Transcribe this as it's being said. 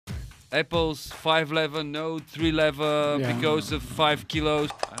Apple's 5 lever, no 3 lever because of 5 kilos.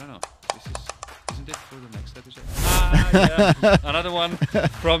 I don't know. Isn't it for the next episode? Yeah. Another one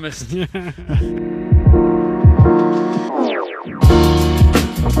promised.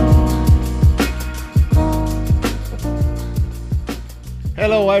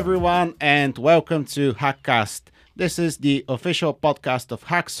 Hello everyone and welcome to HackCast. This is the official podcast of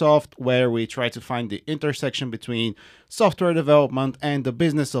HackSoft, where we try to find the intersection between software development and the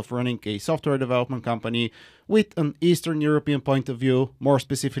business of running a software development company with an Eastern European point of view, more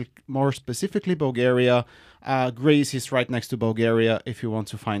specifically Bulgaria. Greece is right next to Bulgaria if you want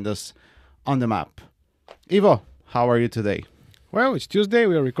to find us on the map. Ivo, how are you today? Well, it's Tuesday.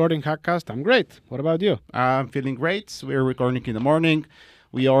 We are recording HackCast. I'm great. What about you? I'm feeling great. We're recording in the morning.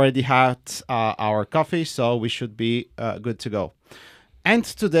 We already had our coffee, so we should be good to go. And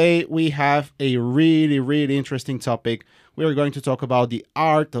today we have a really interesting topic. We are going to talk about the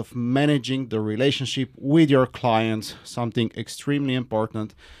art of managing the relationship with your clients, something extremely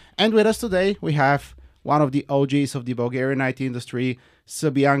important. And with us today, we have one of the OGs of the Bulgarian IT industry,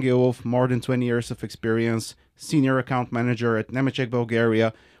 Subby Angelov, more than 20 years of experience, senior account manager at Nemetschek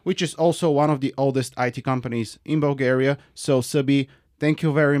Bulgaria, which is also one of the oldest IT companies in Bulgaria. So, Subby, thank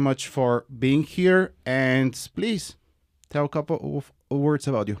you very much for being here, and please tell a couple of words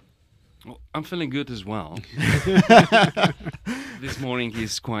about you. Well, I'm feeling good as well. This morning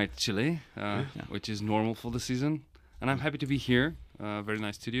is quite chilly, which is normal for the season, and I'm happy to be here. Very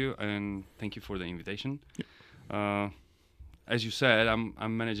nice studio, and thank you for the invitation. As you said,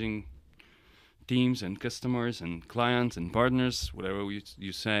 I'm managing teams and customers and clients and partners, whatever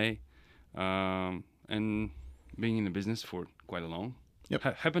you say, and being in the business for quite a long. Yep.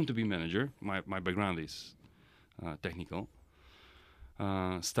 Happen to be manager. My background is technical.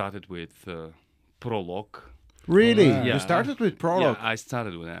 Started with Prolog. Really? Yeah. You started with Prolog? Yeah, I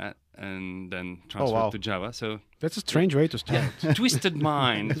started with that and then transferred to Java. So That's a strange way to start. twisted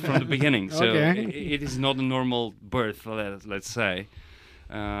mind from the beginning. So Okay. it is not a normal birth, let's say,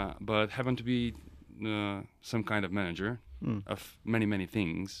 but happened to be some kind of manager of many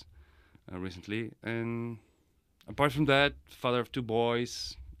things recently. And apart from that, father of 2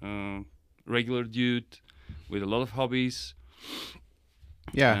 boys, regular dude with a lot of hobbies.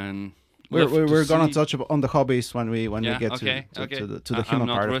 Yeah. And We're going to touch on the hobbies when we get to the human I'm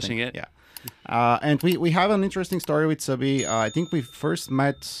not part of rushing things. it. Yeah. And we have an interesting story with Subby. I think we first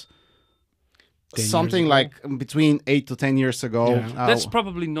met 10 something years like between 8 to 10 years ago. Yeah. That's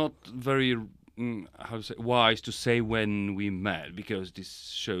probably not very wise to say when we met, because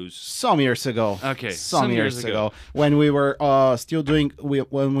this shows some years ago. Okay, some years ago when we were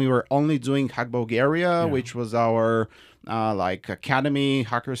when we were only doing Hack Bulgaria, which was our academy,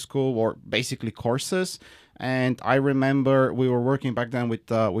 hacker school, or basically courses. And I remember we were working back then with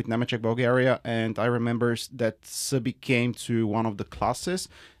Nemetschek Bulgaria, and I remember that Subby came to one of the classes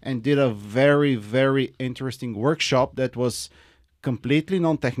and did a very interesting workshop that was completely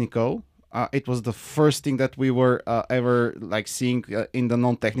non-technical. It was the first thing that we were ever seeing in the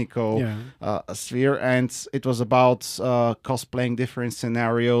non-technical sphere, and it was about cosplaying different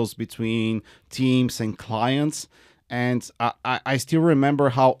scenarios between teams and clients. And I still remember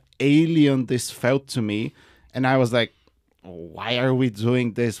how alien this felt to me, and I was like, why are we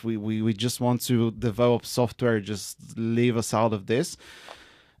doing this? We just want to develop software, just leave us out of this.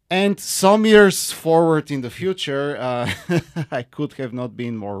 And some years forward in the future, I could have not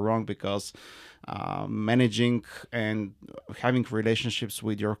been more wrong, because managing and having relationships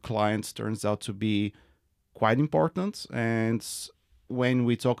with your clients turns out to be quite important. And when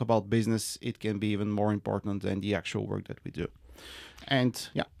we talk about business, it can be even more important than the actual work that we do. And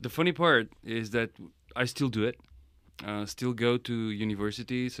yeah. The funny part is that I still do it. Still go to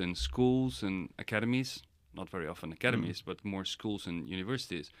universities and schools and academies. Not very often academies, but more schools and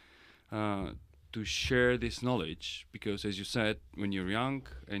universities, to share this knowledge. Because as you said, when you're young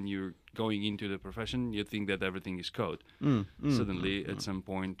and you're going into the profession, you think that everything is code. Suddenly, at some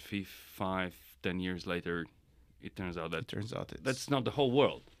point, 5, 10 years later, it turns out that's not the whole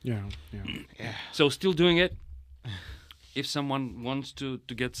world. Yeah. So still doing it. If someone wants to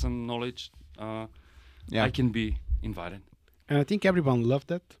get some knowledge, I can be invited. And I think everyone loved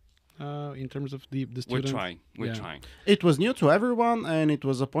that. In terms of the students. We're trying. It was new to everyone, and it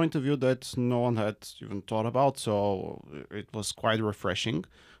was a point of view that no one had even thought about, so it was quite refreshing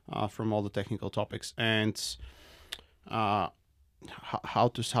from all the technical topics. And how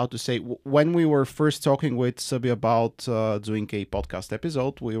to say, when we were first talking with Subby about doing a podcast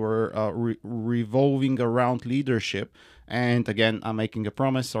episode, we were revolving around leadership. And again, I'm making a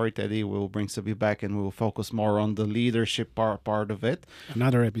promise. Sorry, Teddy. We'll bring Subby back and we'll focus more on the leadership part of it.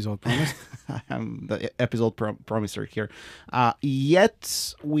 Another episode promised. I'm the episode promiser here.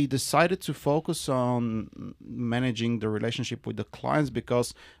 Yet we decided to focus on managing the relationship with the clients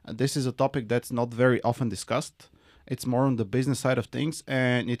because this is a topic that's not very often discussed. It's more on the business side of things,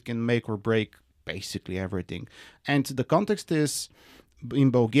 and it can make or break basically everything. And the context is,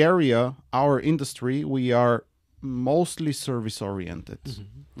 in Bulgaria, our industry, we are mostly service-oriented.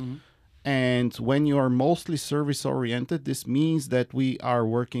 And when you are mostly service-oriented, this means that we are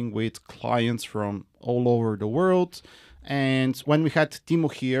working with clients from all over the world. And when we had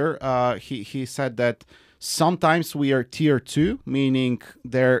Timo here, he said that sometimes we are tier 2, meaning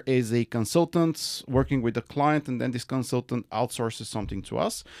there is a consultant working with the client and then this consultant outsources something to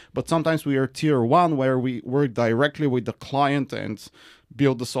us. But sometimes we are tier 1 where we work directly with the client and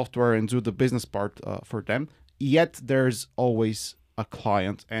build the software and do the business part for them. Yet there's always a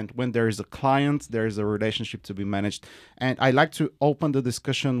client. And when there is a client, there is a relationship to be managed. And I like to open the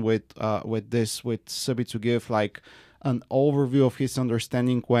discussion with Subby to give like an overview of his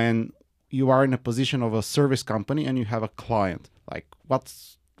understanding when you are in a position of a service company and you have a client. Like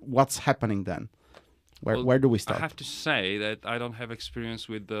what's happening then? Where do we start? I have to say that I don't have experience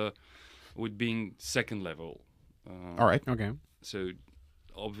with being second level. All right. Okay. So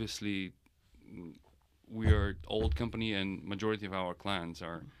obviously we are old company and majority of our clients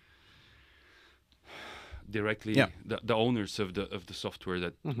are directly the owners of the software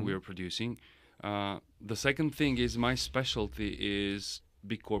that we are producing. The second thing is my specialty is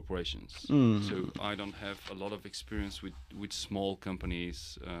big corporations. So I don't have a lot of experience with small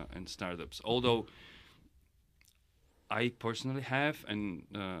companies and startups. Although I personally have, and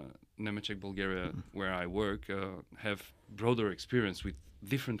Nemetschek Bulgaria, where I work, have broader experience with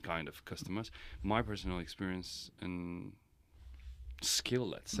different kind of customers. My personal experience and skill,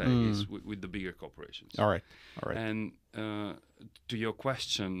 let's say, is with the bigger corporations. All right. And to your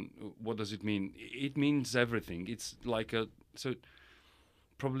question, what does it mean? It means everything. It's like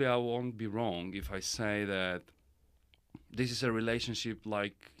probably I won't be wrong if I say that this is a relationship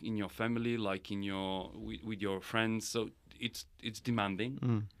like in your family, like in with your friends. So it's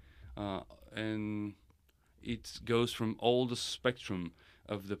demanding, and it goes from all the spectrum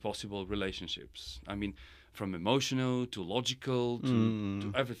of the possible relationships. I mean, from emotional to logical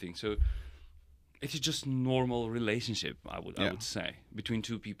to everything. So it's just normal relationship, I would say, between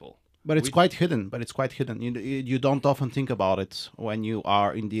two people. But it's quite hidden. You don't often think about it when you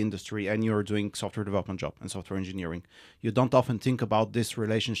are in the industry and you're doing software development job and software engineering. You don't often think about this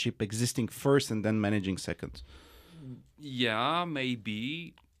relationship existing first and then managing second. Yeah,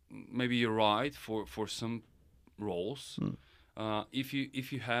 maybe you're right for some roles.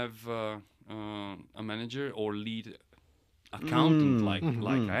 If you have a manager or lead accountant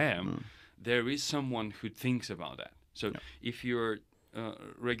like I am, there is someone who thinks about that. So if you're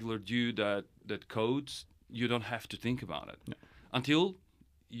regular dude that codes, you don't have to think about it until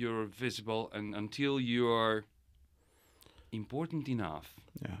you're visible and until you are important enough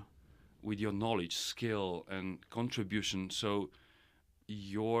with your knowledge, skill, and contribution, so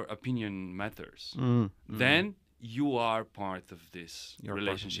your opinion matters. Then you are part of this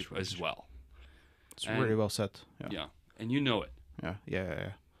relationship as well. It's really well said. Yeah, and you know it.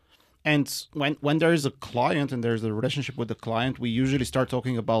 Yeah. And when there is a client and there's a relationship with the client, we usually start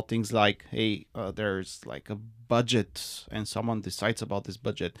talking about things like, hey, there's like a budget and someone decides about this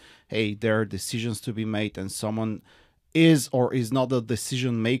budget. Hey, there are decisions to be made and someone is or is not a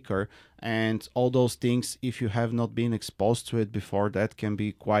decision maker. And all those things, if you have not been exposed to it before, that can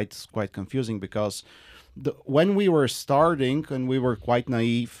be quite confusing because when we were starting and we were quite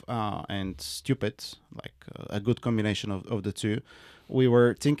naive and stupid, like a good combination of the two, we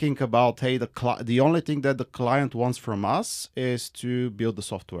were thinking about, hey, the only thing that the client wants from us is to build the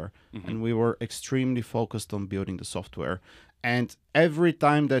software. And we were extremely focused on building the software. And every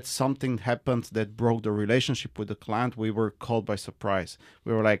time that something happened that broke the relationship with the client, we were caught by surprise.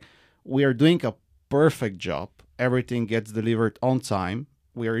 We were like, we are doing a perfect job. Everything gets delivered on time.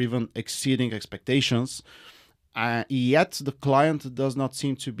 We are even exceeding expectations. Yet the client does not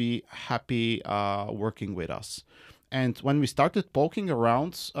seem to be happy working with us. And when we started poking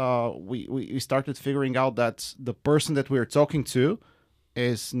around, we started figuring out that the person that we are talking to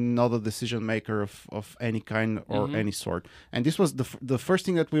is not a decision maker of any kind or any sort. And this was the first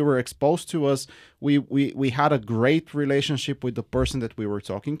thing that we were exposed to was we had a great relationship with the person that we were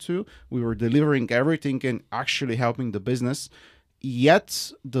talking to. We were delivering everything and actually helping the business.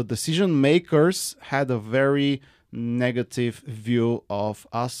 yet the decision makers had a very negative view of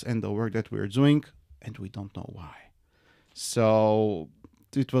us and the work that we're doing, and we don't know why. So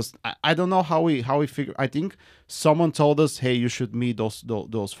it was, I don't know how we figure. I think someone told us, hey, you should meet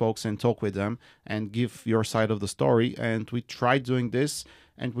those folks and talk with them and give your side of the story. And we tried doing this,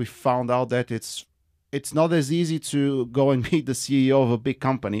 and we found out that it's not as easy to go and meet the CEO of a big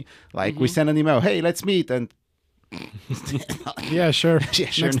company. Like we send an email, hey, let's meet, and Yeah, sure. yeah,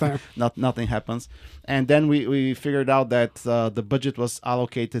 sure, Next time. nothing happens. And then we figured out that the budget was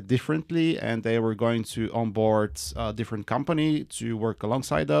allocated differently, and they were going to onboard a different company to work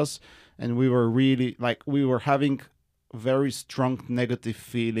alongside us. And we were really we were having very strong negative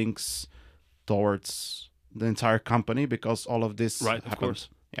feelings towards the entire company because all of this Right, happened. of course.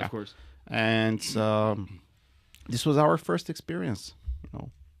 Yeah. Of course. And this was our first experience,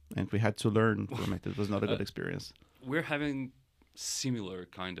 and we had to learn from it. It was not a good experience. We're having similar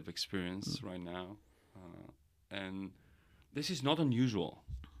kind of experience right now, and this is not unusual.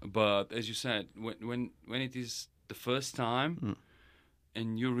 But as you said, when it is the first time,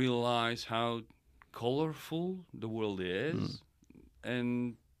 and you realize how colorful the world is,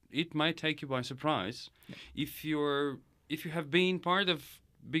 and it might take you by surprise. Yeah. If you have been part of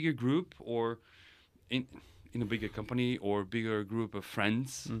bigger group or in a bigger company or bigger group of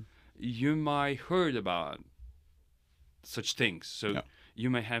friends, you might heard about such things. So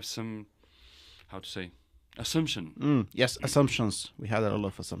you may have some, how to say, assumption. Yes, assumptions. We had a lot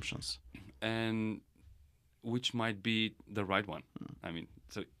of assumptions. And which might be the right one. I mean,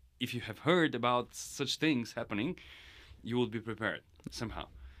 so if you have heard about such things happening, you will be prepared somehow.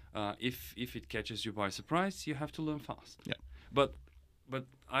 If it catches you by surprise, you have to learn fast. Yeah. But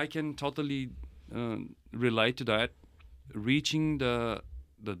I can totally relate to that. Reaching the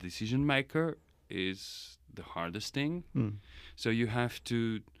decision maker is the hardest thing. So you have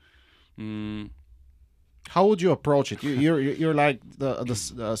to. How would you approach it? You're like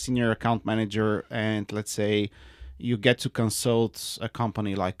the senior account manager, and let's say you get to consult a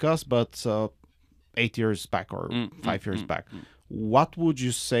company like us, but 8 years back or 5 years back. What would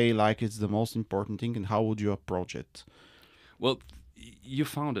you say like it's the most important thing, and how would you approach it? Well, you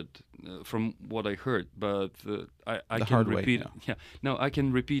found it from what I heard, but I the can hard repeat. Way, yeah, no, I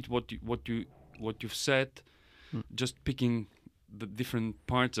can repeat what you've said, just picking the different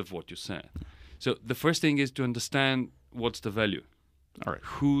parts of what you said. So the first thing is to understand what's the value. All right.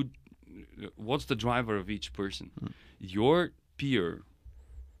 What's the driver of each person? Your peer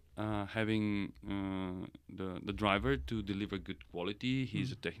having the driver to deliver good quality.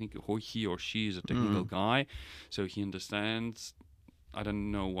 He's a technical, or he or she is a technical guy, so he understands. I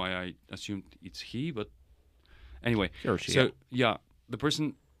don't know why I assumed it's he, but anyway. He or she, so the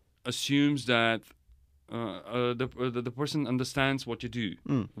person assumes that the person understands what you do,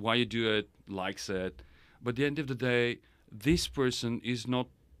 why you do it, likes it. But at the end of the day, this person is not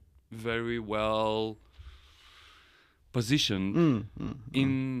very well positioned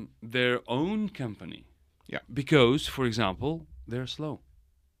in their own company. Yeah. Because, for example, they're slow.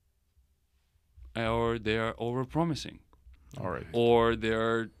 Or they are over-promising. All right. Or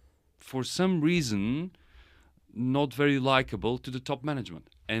they're, for some reason, not very likable to the top management.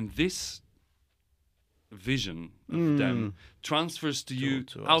 And this vision of them transfers to you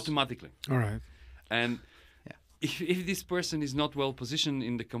automatically. All right. And if this person is not well positioned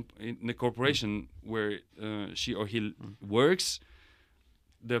in the corporation where she or he works,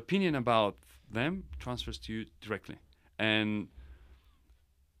 the opinion about them transfers to you directly. And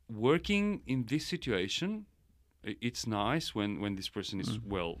working in this situation, it's nice when this person is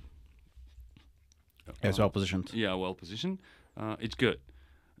well positioned. Yeah, well positioned. It's good.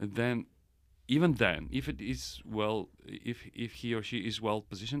 Then, even then, if it is well, if he or she is well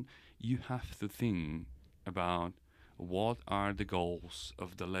positioned, you have to think about what are the goals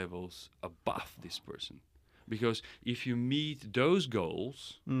of the levels above this person. Because if you meet those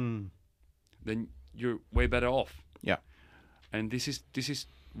goals, then you're way better off. Yeah. And this is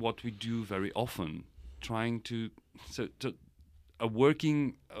what we do very often, trying to a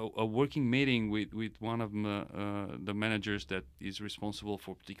working meeting with one of the managers that is responsible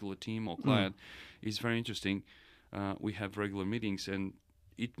for a particular team or client is very interesting. We have regular meetings, and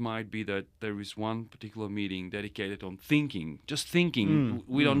it might be that there is one particular meeting dedicated on thinking, just thinking.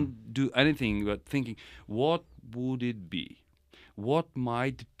 We don't do anything but thinking. What would it be? What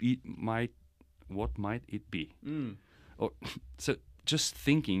might it be? Or so just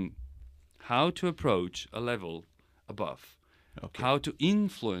thinking how to approach a level above, how to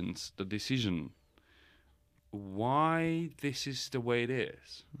influence the decision, why this is the way it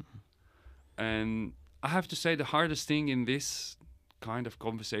is. And I have to say the hardest thing in this kind of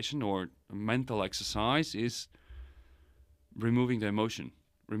conversation or mental exercise is removing the emotion,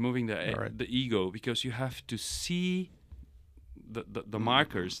 removing the ego, because you have to see the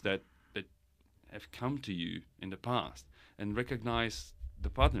markers that have come to you in the past and recognize the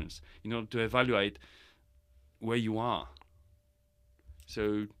patterns in order to evaluate where you are.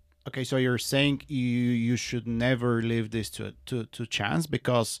 So okay, so you're saying you should never leave this to chance,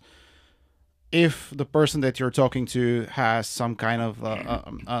 because if the person that you're talking to has some kind of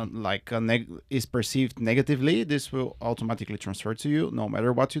is perceived negatively, this will automatically transfer to you no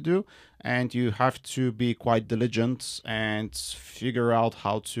matter what you do, and you have to be quite diligent and figure out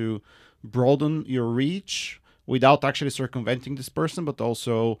how to broaden your reach without actually circumventing this person, but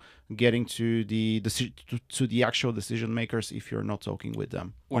also getting to the actual decision makers if you're not talking with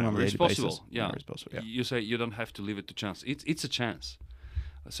them on a daily basis. Yeah. It's possible. Yeah. You say you don't have to leave it to chance. It's a chance.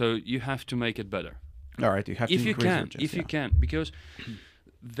 So you have to make it better. All right, you have to increase your chance, if you can, because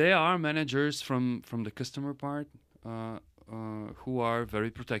there are managers from the customer part who are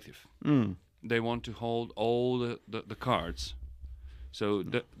very protective. They want to hold all the cards, so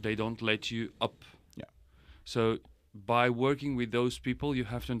they don't let you up. Yeah. So by working with those people, you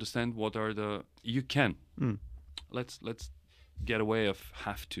have to understand what are you can. Let's get away of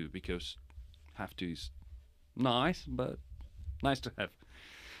have to, because have to is nice, but nice to have.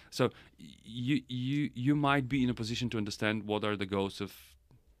 So you might be in a position to understand what are the goals of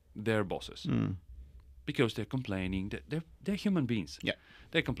their bosses, because they're complaining. They're human beings. Yeah,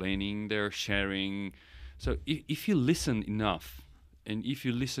 they're complaining. They're sharing. So if you listen enough, and if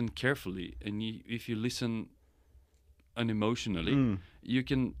you listen carefully, and if you listen unemotionally, you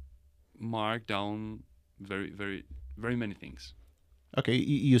can mark down very, very, very many things. Okay,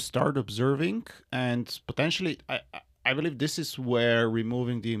 you start observing, and potentially, I believe this is where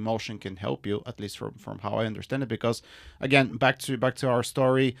removing the emotion can help you, at least from how I understand it. Because again, back to our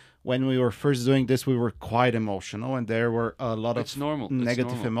story, when we were first doing this, we were quite emotional, and there were a lot of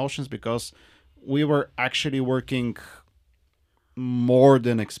negative emotions, because we were actually working more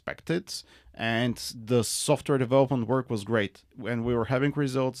than expected, and the software development work was great. When we were having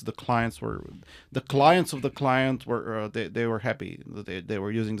results, the clients were they were happy that they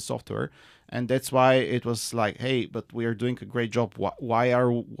were using the software, and that's why it was like, hey, but we are doing a great job. Why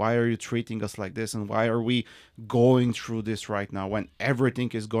are you treating us like this, and why are we going through this right now when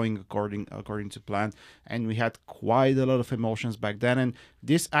everything is going according to plan? And we had quite a lot of emotions back then, and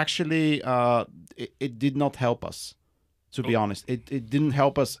this actually it did not help us. To be honest, it didn't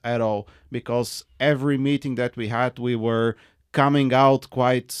help us at all, because every meeting that we had, we were coming out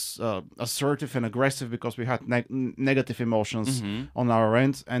quite assertive and aggressive, because we had negative emotions on our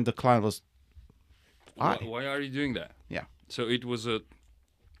end, and the client was, why are you doing that? Yeah. So it was a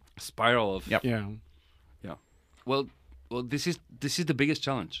spiral of Yeah. Well, this is the biggest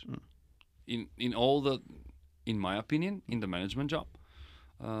challenge in my opinion, in the management job.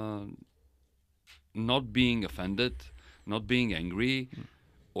 Not being offended, not being angry,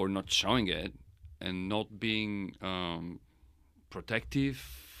 or not showing it, and not being protective,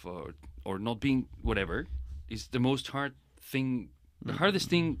 or not being whatever, is the most hard thing, the hardest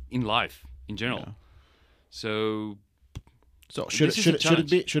thing in life in general. Yeah. So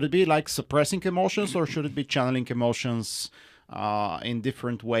should it be like suppressing emotions, or should it be channeling emotions in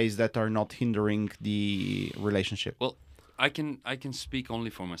different ways that are not hindering the relationship? Well, I can speak only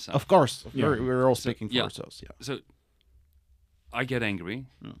for myself. Of course, we're all speaking for ourselves. Yeah. So I get angry,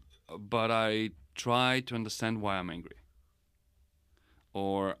 but I try to understand why I'm angry.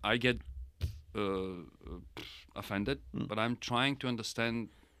 Or I get offended, but I'm trying to understand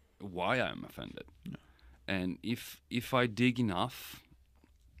why I'm offended. Yeah. And if I dig enough,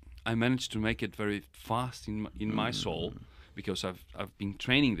 I manage to make it very fast in my soul, because I've been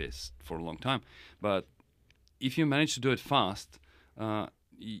training this for a long time. But if you manage to do it fast,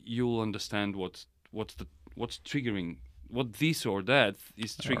 you'll understand what's triggering, what this or that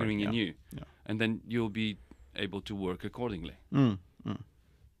is triggering in you, and then you'll be able to work accordingly.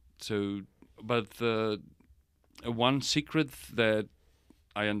 So, but one secret that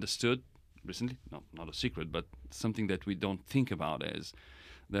I understood recently, not a secret, but something that we don't think about, is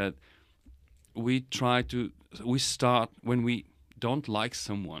that we start when we don't like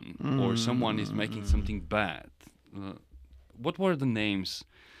someone, or someone is making something bad. What were the names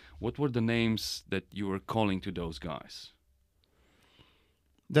that you were calling to those guys?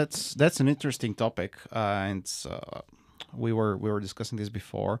 That's an interesting topic, and we were discussing this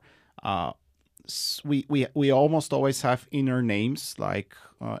before. We almost always have inner names, like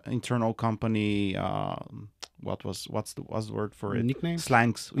internal company. What's the word for it? Nicknames?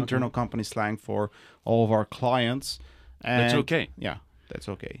 Slangs. Okay. Internal company slang for all of our clients. That's And okay. Yeah, that's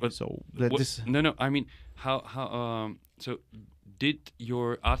okay. But So no. I mean, how so did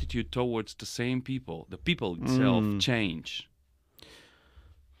your attitude towards the same people, the people itself, change?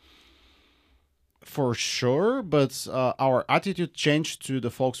 for sure, but our attitude changed to the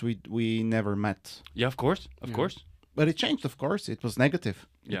folks we never met. Yeah, of course, of course. But it changed, of course. It was negative.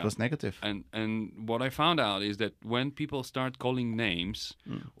 Yeah. It was negative. And what I found out is that when people start calling names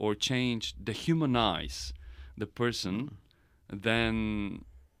or dehumanize the person, then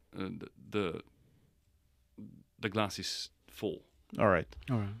the glass is full. All right.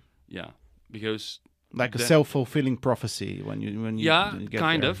 All right. Yeah, because Like a the- self-fulfilling prophecy when you yeah, when you get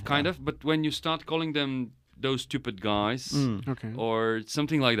kind there. of, kind of. But when you start calling them those stupid guys Okay. or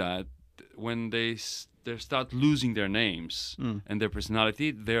something like that, when they start losing their names and their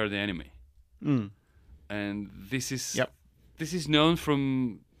personality, they are the enemy. And this is Yep. this is known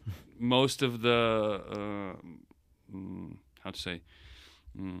from most of the how to say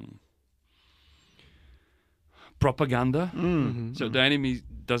propaganda. So the enemy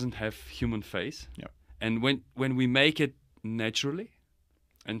doesn't have human face. Yep. And when we make it naturally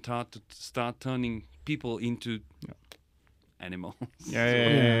and start turning people into animals,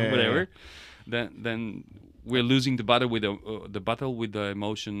 whatever, then we're losing the battle with the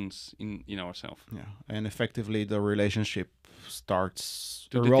emotions in ourselves. Yeah, and effectively the relationship starts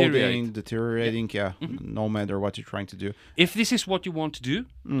To eroding, deteriorating. Yeah, no matter what you're trying to do. If this is what you want to do,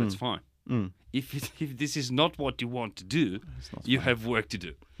 that's fine. If this is not what you want to do, not you fine. have work to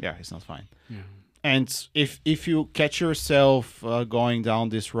do. Yeah, it's not fine. Yeah. And if you catch yourself going down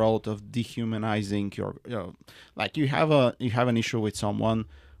this road of dehumanizing your, like you have an issue with someone,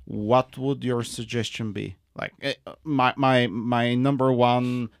 what would your suggestion be? Like my number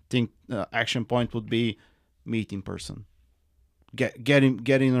one thing action point would be meet in person. Get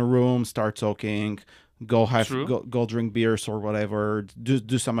in a room, start talking, go drink beers or whatever.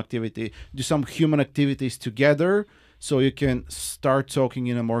 Do some activity, do some human activities together. So you can start talking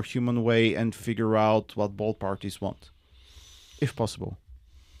in a more human way and figure out what both parties want, if possible.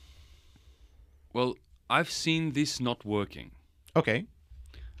 Well, I've seen this not working. Okay.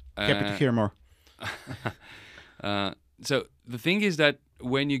 Happy to hear more. So the thing is that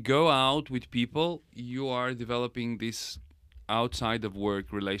when you go out with people, you are developing this outside of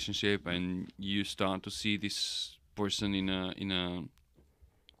work relationship, and you start to see this person in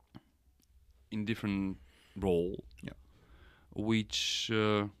different role, which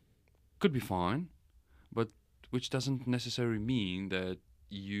could be fine, but which doesn't necessarily mean that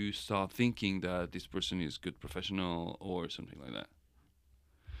you start thinking that this person is good professional or something like that.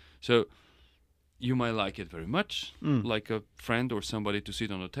 So you might like it very much, like a friend or somebody to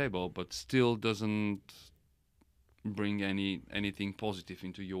sit on a table, but still doesn't bring anything positive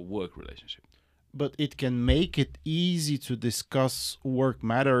into your work relationship. But it can make it easy to discuss work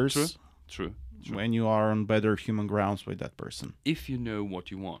matters. True. When you are on better human grounds with that person. If you know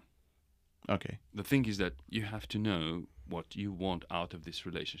what you want. Okay. The thing is that you have to know what you want out of this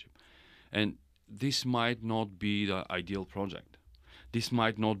relationship. And this might not be the ideal project. This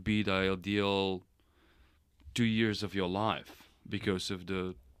might not be the ideal 2 years of your life because of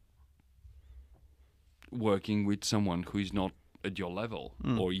the working with someone who is not at your level,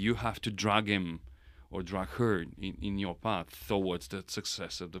 or you have to drag him or drag her in your path towards the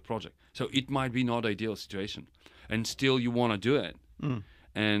success of the project. So it might be not ideal situation, and still you want to do it.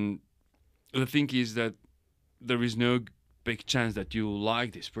 And the thing is that there is no big chance that you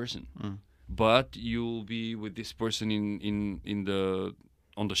like this person, but you'll be with this person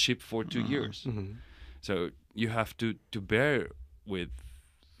on the ship for 2 years. So you have to bear with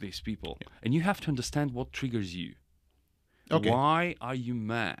these people, and you have to understand what triggers you. Okay. Why are you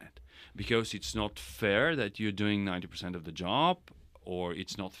mad? Because it's not fair that you're doing 90% of the job, or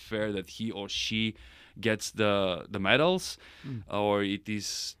it's not fair that he or she gets the medals, or it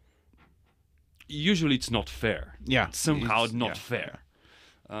is usually it's not fair. Yeah. It's somehow It's- not yeah, fair.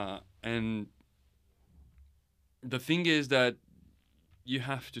 And the thing is that you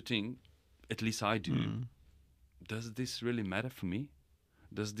have to think, at least I do, does this really matter for me?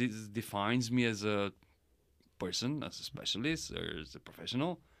 Does this defines me as a person, as a specialist, or as a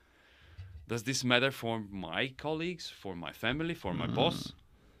professional? Does this matter for my colleagues, for my family, for my boss?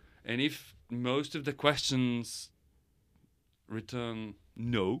 And if most of the questions return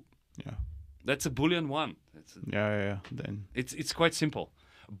no, Yeah. that's a Boolean one. Yeah. Then. It's quite simple.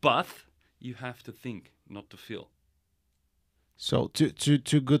 But you have to think, not to feel. So two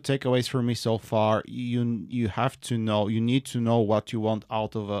good takeaways for me so far. You have to know, you need to know what you want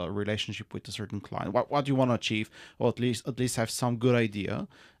out of a relationship with a certain client. What you want to achieve, or at least have some good idea.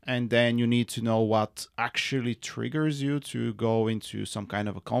 And then you need to know what actually triggers you to go into some kind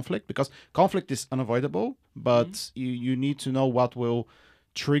of a conflict, because conflict is unavoidable, but you need to know what will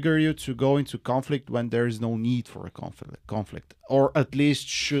trigger you to go into conflict when there is no need for a conflict, or at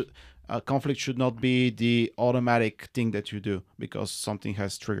least conflict should not be the automatic thing that you do because something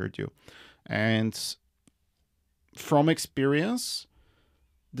has triggered you. And from experience,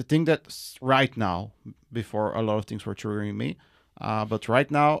 the thing that right now, before a lot of things were triggering me, but right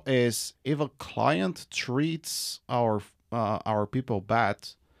now is if a client treats our people bad,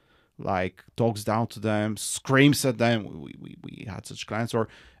 like talks down to them, screams at them. We had such clients. Or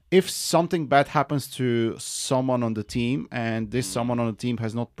if something bad happens to someone on the team and this someone on the team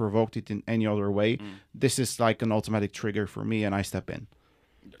has not provoked it in any other way, this is like an automatic trigger for me, and I step in.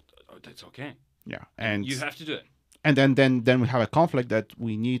 That's okay. Yeah, and you have to do it. And then we have a conflict that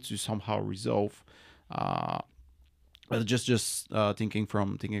we need to somehow resolve. Just thinking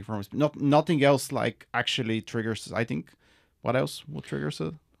from nothing else like actually triggers. I think. What else? What triggers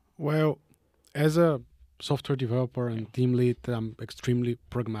it? Well, as a software developer and team lead, I'm extremely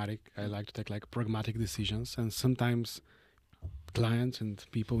pragmatic. I like to take like pragmatic decisions, and sometimes clients and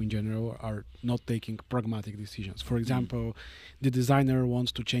people in general are not taking pragmatic decisions. For example, the designer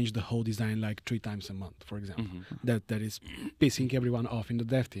wants to change the whole design like 3 times a month, for example. That is pissing everyone off in the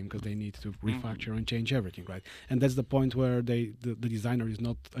dev team because they need to refactor and change everything, right? And that's the point where the designer is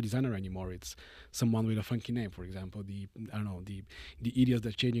not a designer anymore. It's someone with a funky name, for example, the idiots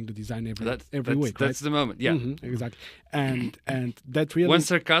that changing the design every week. That's right? the moment, yeah. Exactly. And that really, when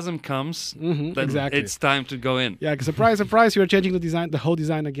sarcasm comes, then exactly. it's time to go in. Yeah, surprise, surprise, you're changing the whole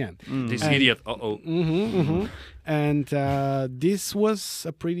design again. This idiot, And this was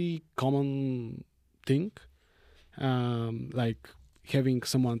a pretty common thing, like having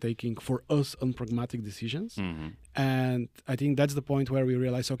someone taking, for us, unpragmatic decisions. And I think that's the point where we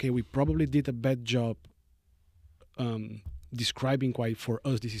realize, okay, we probably did a bad job describing why for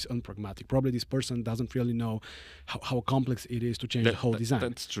us this is unpragmatic. Probably this person doesn't really know how complex it is to change the whole design.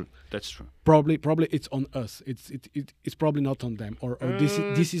 That's true. Probably it's on us. It's probably not on them. Or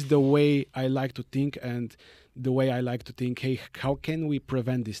this is the way I like to think, and the way I like to think, hey, how can we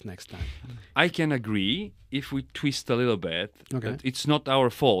prevent this next time? I can agree if we twist a little bit. Okay. It's not our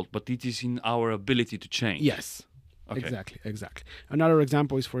fault, but it is in our ability to change. Yes. Okay. Exactly. Another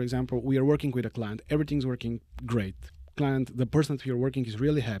example is, for example, we are working with a client. Everything's working great. Client, the person that we are working is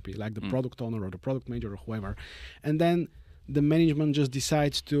really happy, like the product owner or the product manager or whoever. And then the management just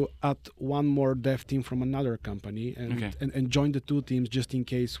decides to add one more dev team from another company and join the two teams just in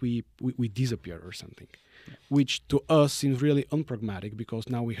case we disappear or something. Which to us seems really unpragmatic, because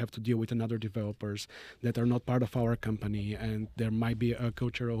now we have to deal with another developers that are not part of our company, and there might be a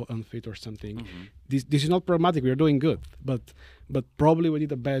cultural unfit or something. This is not pragmatic. We are doing good, but probably we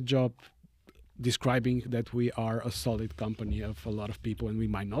did a bad job describing that we are a solid company of a lot of people and we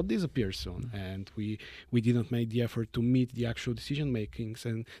might not disappear soon, and we didn't make the effort to meet the actual decision makers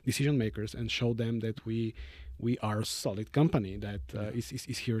and show them that we are a solid company that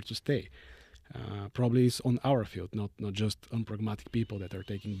is here to stay. Probably it's on our field, not just unpragmatic people that are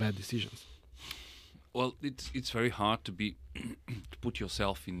taking bad decisions. Well, it's very hard to to put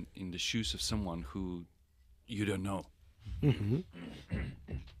yourself in the shoes of someone who you don't know.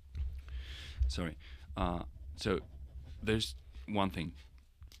 Sorry. So there's one thing.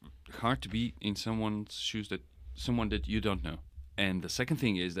 Hard to be in someone's shoes, someone that you don't know. And the second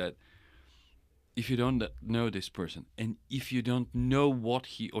thing is that if you don't know this person, and if you don't know what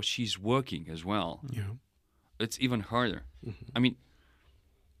he or she's working as well, it's even harder. I mean,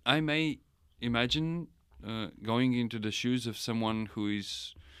 I may imagine going into the shoes of someone who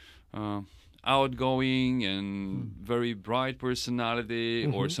is outgoing and very bright personality,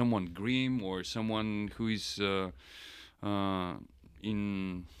 or someone grim, or someone who is in,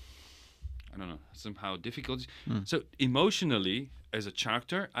 I don't know, somehow difficulties. So emotionally, as a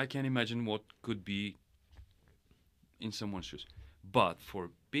character, I can imagine what could be in someone's shoes. But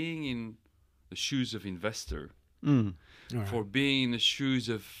for being in the shoes of investor, for being in the shoes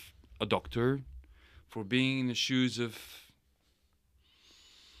of a doctor, for being in the shoes of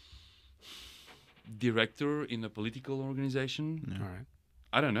director in a political organization,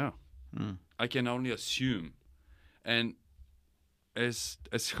 I don't know. I can only assume. And as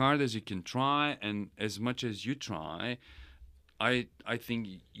hard as you can try, and as much as you try, I think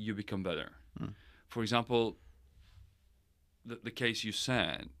you become better. For example, the case you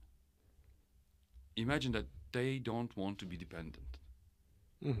said, imagine that they don't want to be dependent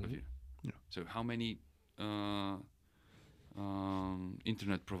of you. Yeah. So how many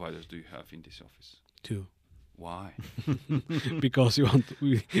internet providers do you have in this office? 2. Why? Because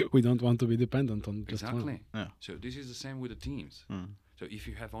we don't want to be dependent on just one. Exactly. Yeah. So this is the same with the teams. So if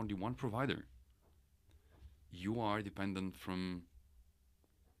you have only one provider, you are dependent from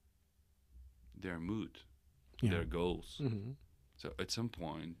their mood, their goals. So at some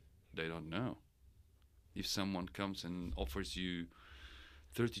point, they don't know. If someone comes and offers you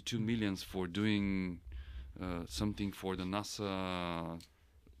 32 millions for doing something for the NASA,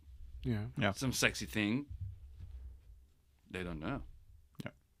 some sexy thing, they don't know.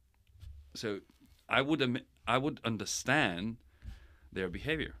 Yeah. So I would understand their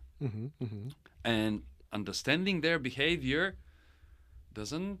behavior, and understanding their behavior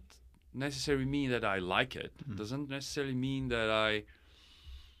doesn't necessarily mean that I like it. Doesn't necessarily mean that I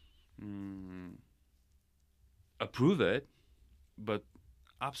approve it, but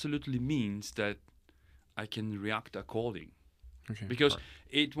absolutely means that I can react according. Okay. Because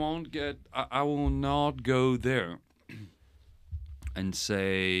it won't get. I will not go there and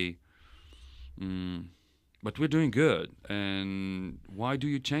say, but we're doing good, and why do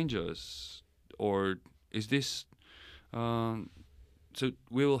you change us? Or is this? So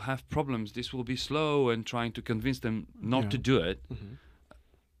we will have problems. This will be slow, and trying to convince them not to do it.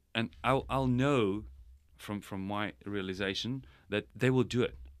 And I'll know from my realization that they will do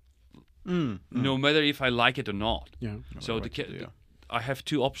it, no matter if I like it or not. Yeah. So I have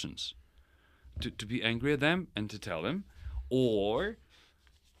 2 options: to be angry at them and to tell them, or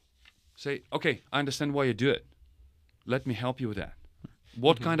say, okay, I understand why you do it. Let me help you with that.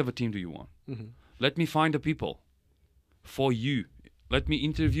 What kind of a team do you want? Let me find the people for you. Let me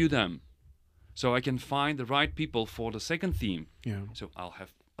interview them so I can find the right people for the second theme. Yeah. So I'll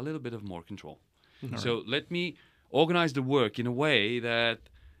have a little bit of more control. So let me organize the work in a way that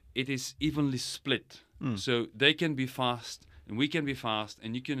it is evenly split. So they can be fast and we can be fast,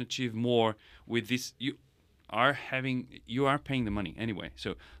 and you can achieve more with this. You are paying the money anyway.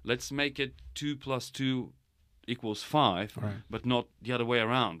 So let's make it 2 + 2 = 5, but not the other way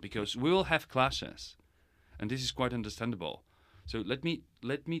around, because we will have clashes, and this is quite understandable. So let me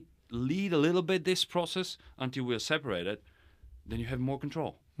lead a little bit this process until we're separated. Then you have more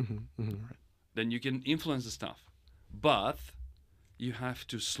control. Then you can influence the stuff, but you have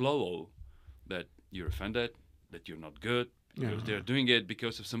to slow that you're offended, that you're not good, because they're doing it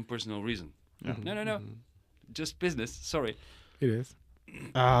because of some personal reason. No. Just business. Sorry. It is.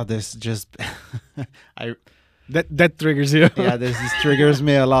 This just That triggers you. yeah, this triggers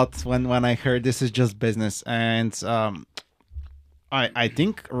me a lot when I heard this is just business. And I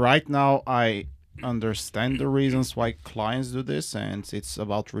think right now I understand the reasons why clients do this, and it's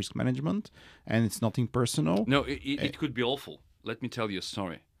about risk management, and it's nothing personal. No, it could be awful. Let me tell you a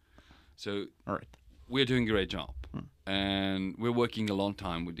story. So All right. we're doing a great job, and we're working a long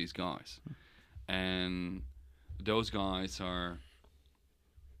time with these guys, and those guys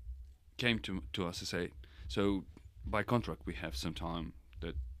came to us to say, so by contract we have some time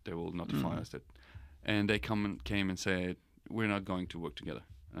that they will notify us that, and they came and said, we're not going to work together.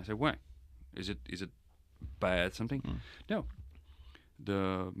 And I said, why? Is it bad something? No.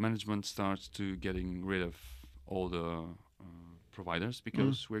 The management starts to getting rid of all the providers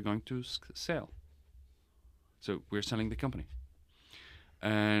because we're going to sell. So we're selling the company,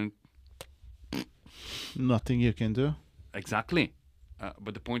 and Nothing you can do. exactly.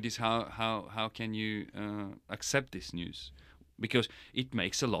 But the point is, how can you accept this news? Because it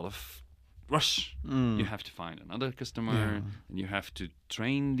makes a lot of rush. You have to find another customer, and you have to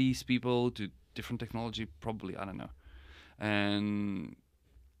train these people to different technology, probably, I don't know. And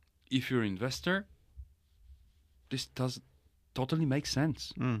if you're an investor, this does totally make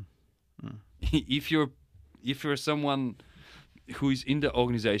sense. If you're someone who is in the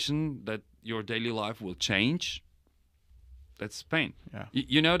organization that your daily life will change, that's pain. Yeah.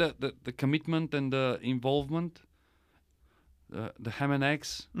 You know that the commitment and the involvement, the ham and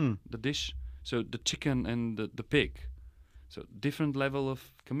eggs, the dish, so the chicken and the pig, so different level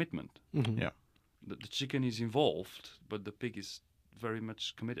of commitment. Yeah. The chicken is involved, but the pig is very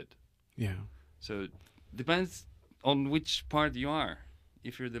much committed. Yeah. So it depends on which part you are.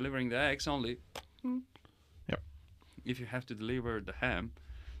 If you're delivering the eggs only, Yep. if you have to deliver the ham,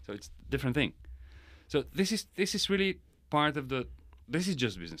 so it's a different thing. So this is really part of this is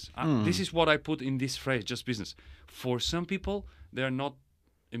just business. This is what I put in this phrase, just business. For some people, they are not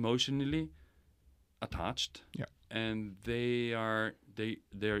emotionally attached, and their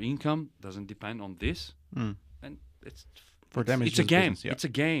income doesn't depend on this, and For them, it's a just game. business, yeah. It's a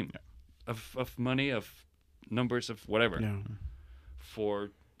game of money, of numbers of whatever. Yeah.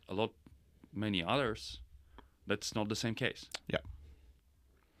 For many others, that's not the same case. Yeah.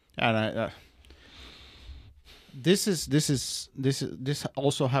 And this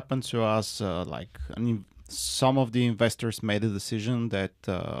also happened to us. Some of the investors made a decision that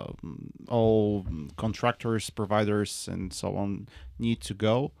all contractors, providers, and so on need to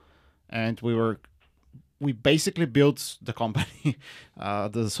go, and we basically built the company,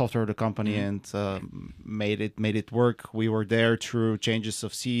 the software of the company, and made it work. We were there through changes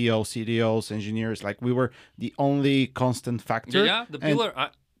of CEO, CDOs, engineers. Like, we were the only constant factor. Yeah, the pillar.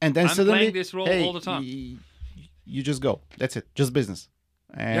 And then I'm suddenly, playing this role hey, all the time. You just go. That's it. Just business.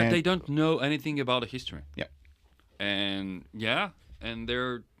 And They don't know anything about the history. Yeah. And there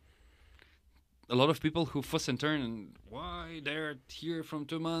are a lot of people who fuss and turn, and why they're here from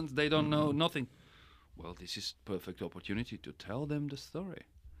 2 months, they don't know nothing. Well, this is perfect opportunity to tell them the story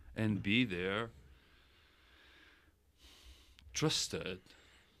and be there, trusted,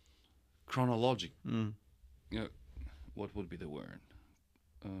 chronologic. What would be the word?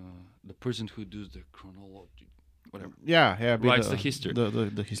 The person who does the chronology, whatever. writes the history.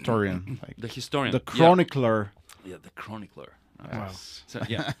 The historian, like The historian. the chronicler. Yeah, the chronicler. Wow. So,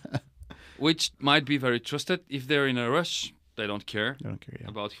 which might be very trusted. If they're in a rush, they don't care I don't care. Yeah.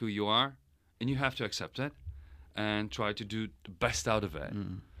 about who you are, and you have to accept it and try to do the best out of it,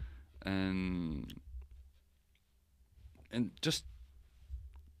 and just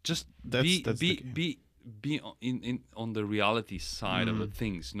That's the key. be on the reality side of the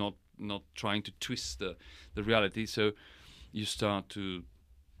things, not trying to twist the reality. So you start to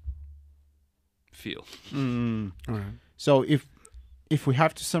feel. All right. So if we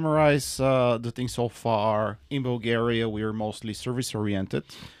have to summarize the thing so far, in Bulgaria we are mostly service oriented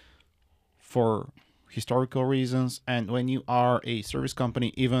for historical reasons, and when you are a service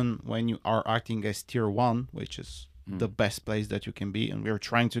company, even when you are acting as tier 1, which is the best place that you can be, and we are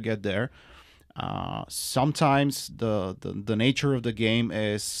trying to get there, sometimes the nature of the game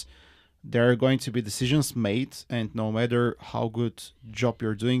is there are going to be decisions made, and no matter how good job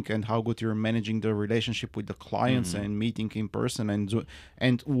you're doing and how good you're managing the relationship with the clients and meeting in person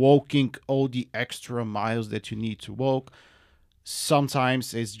and walking all the extra miles that you need to walk,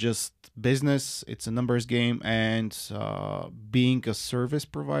 sometimes it's just business, it's a numbers game, and being a service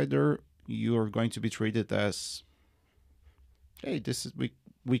provider, you are going to be treated as, hey, this is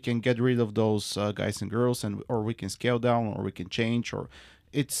we can get rid of those guys and girls, or we can scale down, or we can change, or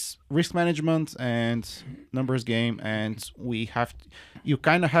it's risk management and numbers game, and you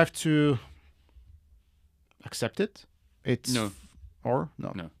kind of have to accept it. It's No.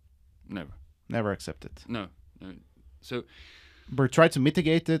 No, Never accept it. no. So But try to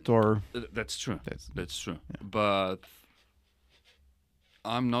mitigate it, or that's true. That's- That's true. But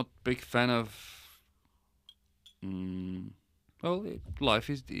I'm not big fan of. Life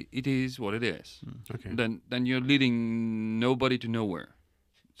is what it is. Okay. Then you're leading nobody to nowhere.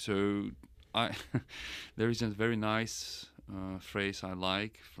 So there is a very nice phrase I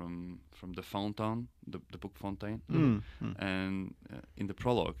like from the Fountain, the book Fontaine, and in the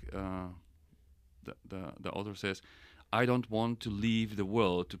prologue, the author says, "I don't want to leave the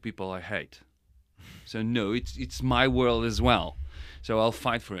world to people I hate." So no, it's my world as well. So I'll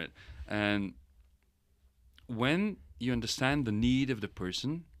fight for it. And when you understand the need of the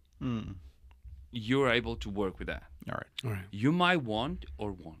person, you're able to work with that. all right. All right. You might want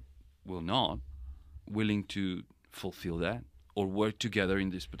or will not willing to fulfill that or work together in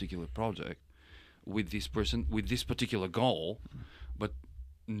this particular project with this person with this particular goal, but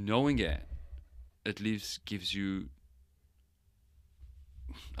knowing it at least gives you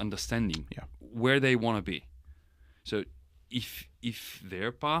understanding where they want to be. So if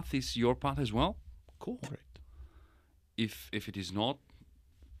their path is your path as well, cool. Great. If it is not,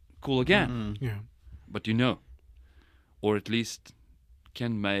 cool again. Yeah. But or at least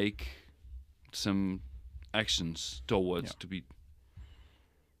can make some actions towards to be.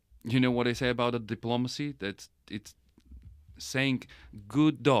 You know what I say about the diplomacy? That it's saying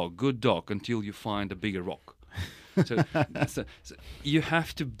good dog until you find a bigger rock. So you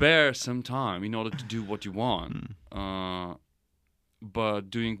have to bear some time in order to do what you want, but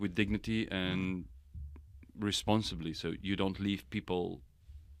doing with dignity and responsibly, so you don't leave people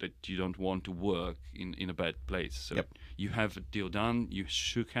that you don't want to work in a bad place. So you have a deal done, you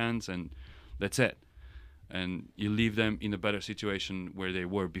shook hands, and that's it. And you leave them in a better situation where they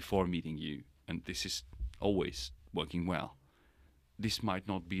were before meeting you. And this is always working well. This might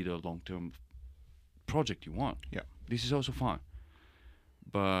not be the long-term project you want. Yeah. This is also fine.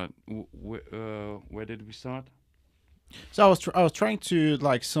 But where did we start? So I was trying to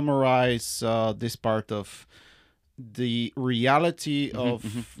like summarize this part of the reality of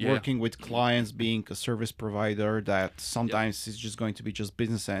Yeah. working with clients, being a service provider, that sometimes it's just going to be just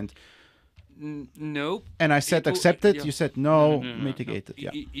business end. No. And I said will- accept it. yeah. You said No, no, mitigate it.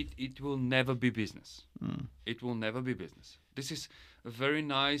 Yeah. It will never be business. It will never be business. This is a very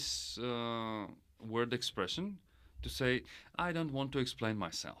nice word expression to say, I don't want to explain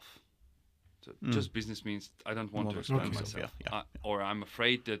myself. So just business means I don't want to explain Okay. myself. Yeah. Or I'm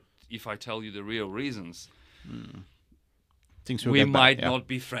afraid that if I tell you the real reasons, Things will we get bad, might yeah. not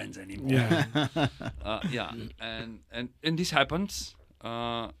be friends anymore. Yeah. And this happens.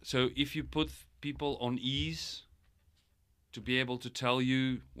 So if you put people on ease to be able to tell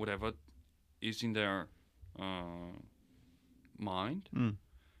you whatever is in their mind,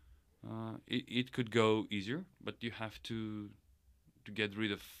 it could go easier. But you have to get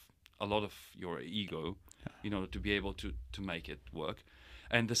rid of a lot of your ego in order to be able to make it work.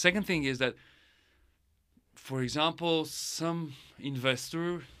 And the second thing is that, for example, some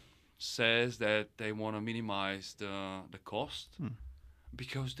investor says that they want to minimize the cost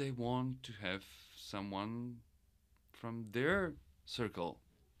because they want to have someone from their circle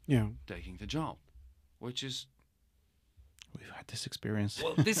Yeah. taking the job, which is, We've had this experience.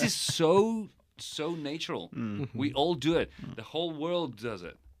 well, this is so natural. We all do it. The whole world does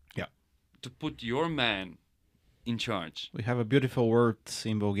it. Yeah. To put your man in charge. We have a beautiful word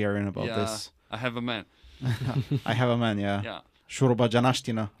in Bulgarian about Yeah, this. I have a man. I have a man, yeah. Yeah. Shuruba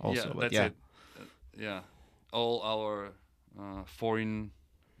Janashtina also. Yeah, but that's yeah. it. Yeah, all our foreign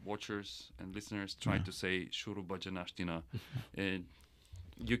watchers and listeners try to say Shuruba Janashtina.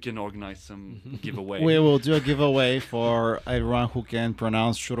 You can organize some giveaway. We will do a giveaway for everyone who can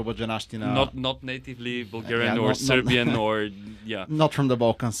pronounce Shuruba Janashtina. Not natively Bulgarian Yeah, or not- Serbian or Not from the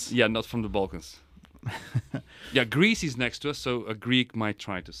Balkans. yeah, not from the Balkans. Yeah, Greece is next to us, so a Greek might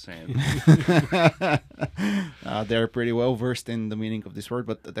try to say it. They're pretty well versed in the meaning of this word,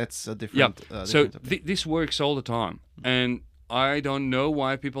 but that's a Yeah, different. so different topic. this works all the time, and I don't know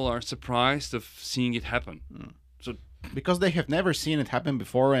why people are surprised of seeing it happen. So Because they have never seen it happen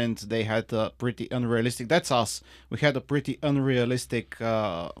before, and they had a pretty unrealistic. That's us. We had a pretty unrealistic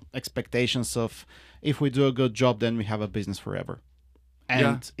expectations of if we do a good job, then we have a business forever,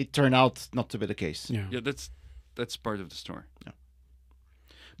 and it turned out not to be the case. yeah, that's part of the story.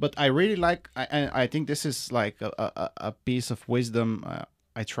 But I really like, I think this is like a piece of wisdom.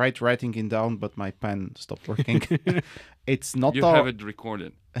 I tried writing it down, but my pen stopped working. It's not You have it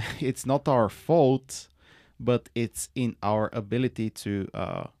recorded. it's not our fault, but it's in our ability to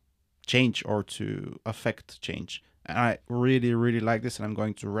change or to affect change. And I really, really like this, and I'm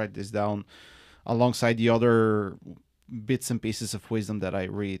going to write this down alongside the other bits and pieces of wisdom that I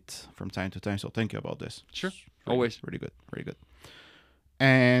read from time to time. So thank you about this. Sure, It's really always. good, really good, really good.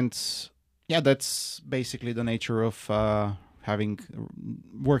 And yeah, that's basically the nature of having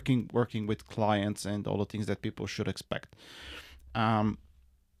working with clients and all the things that people should expect.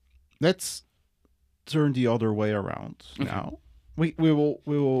 Let's turn the other way around now. We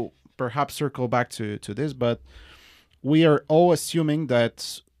will perhaps circle back to this, but we are all assuming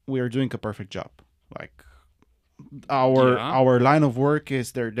that we are doing a perfect job. Like our line of work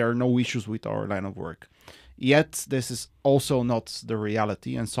is there are no issues with our line of work. Yet this is also not the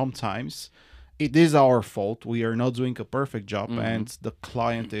reality, and sometimes it is our fault. We are not doing a perfect job, and the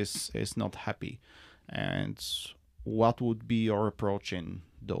client is not happy. And what would be your approach in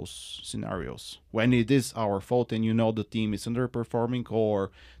those scenarios when it is our fault and you know the team is underperforming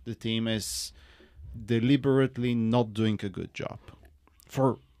or the team is deliberately not doing a good job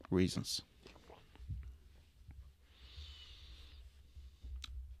for reasons?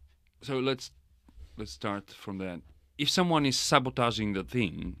 So let's start from that. If someone is sabotaging the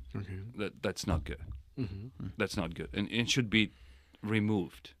thing, that's not good. That's not good, and it should be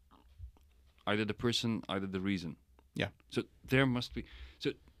removed. Either the person, either the reason. Yeah. So there must be.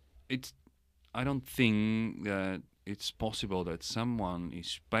 So it's. I don't think that it's possible that someone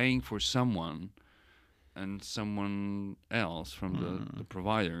is paying for someone, and someone else from the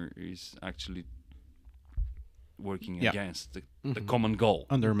provider is actually working against the common goal.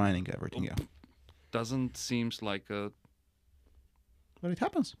 Undermining everything, yeah. Doesn't seems like a. But it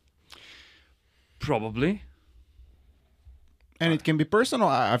happens. Probably. And it can be personal.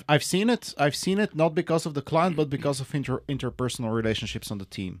 I've seen it. I've seen it not because of the client, but because of interpersonal relationships on the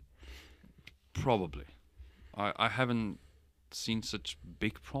team. Probably. I haven't seen such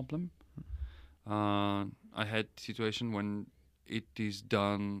big problem. I had situation when it is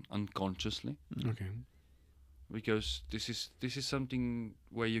done unconsciously. Okay. Because this is something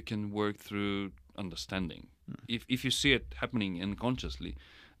where you can work through understanding. If you see it happening unconsciously,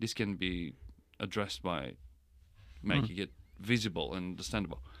 this can be addressed by making it visible and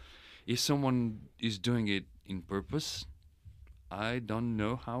understandable. If someone is doing it in purpose, I don't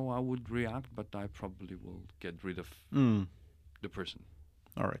know how I would react, but I probably will get rid of the person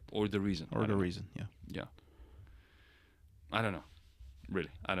All right. or the reason. Or the reason, yeah. Yeah. I don't know.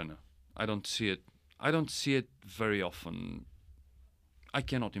 Really, I don't know. I don't see it. I don't see it very often. I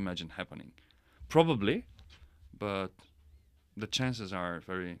cannot imagine happening. Probably, but the chances are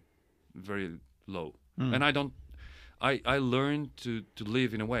very, very low. And I don't. I learned to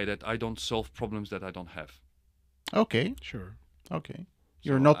live in a way that I don't solve problems that I don't have. Okay. Sure. Okay.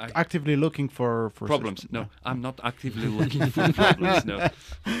 You're So not actively looking for problems. such- No, I'm not actively looking for problems. No.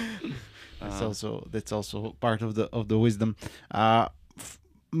 That's also part of the wisdom.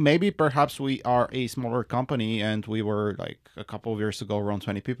 Maybe perhaps we are a smaller company, and we were like a couple of years ago around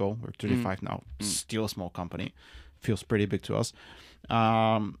 20 people. We're 35 now. Still a small company. Feels pretty big to us.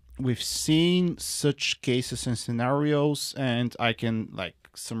 We've seen such cases and scenarios, and I can like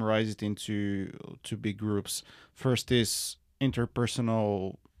summarize it into two big groups. First is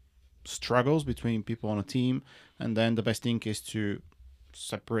interpersonal struggles between people on a team, and then the best thing is to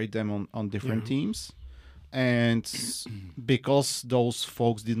separate them on different teams. And because those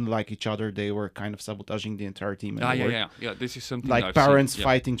folks didn't like each other, they were kind of sabotaging the entire team. Yeah. This is something Like I've parents seen.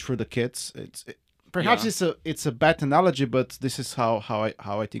 fighting through the kids. Perhaps it's a bad analogy, but this is how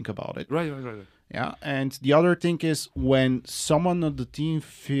I think about it. Right. Yeah, and the other thing is when someone on the team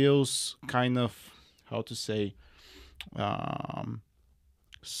feels kind of, how to say,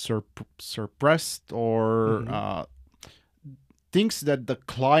 suppressed or thinks that the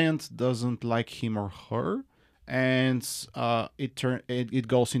client doesn't like him or her, and it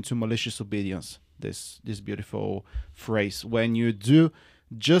goes into malicious obedience. This beautiful phrase, when you do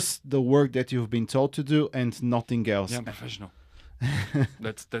just the work that you've been told to do and nothing else. Yeah, I'm professional.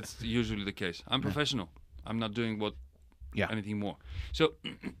 That's usually the case. I'm professional. I'm not doing anything more. So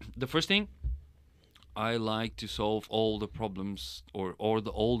the first thing, I like to solve all the problems or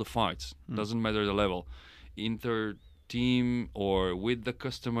all the fights. Doesn't matter the level, inter team or with the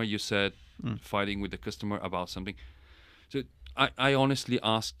customer. You said fighting with the customer about something. So I honestly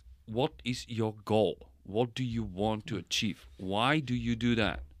ask, what is your goal? What do you want to achieve? Why do you do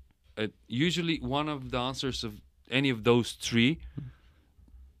that? Usually one of the answers of any of those three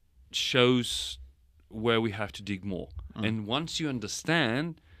shows where we have to dig more. And once you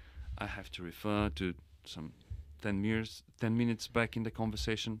understand, I have to refer to some 10 minutes back in the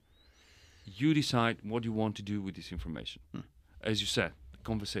conversation. You decide what you want to do with this information. As you said,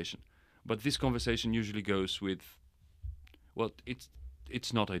 conversation. But this conversation usually goes with, well,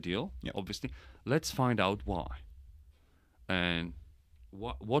 it's not ideal, obviously. Let's find out why. And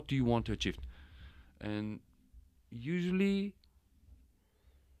what do you want to achieve? And usually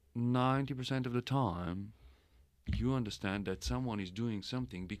 90% of the time, you understand that someone is doing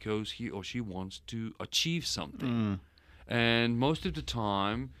something because he or she wants to achieve something. And most of the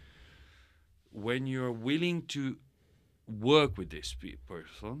time, when you're willing to work with this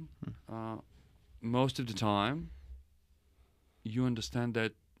person, most of the time, you understand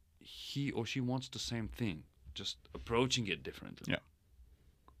that he or she wants the same thing, just approaching it differently. Yeah.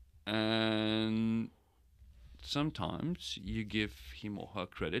 And sometimes you give him or her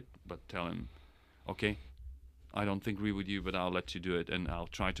credit, but tell him, okay, I don't agree with you, but I'll let you do it, and I'll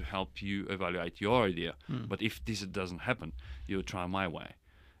try to help you evaluate your idea. But if this doesn't happen, you'll try my way.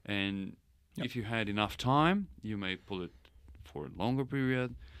 And if you had enough time, you may pull it for a longer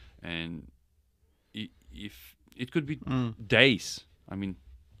period, and if it could be days. I mean,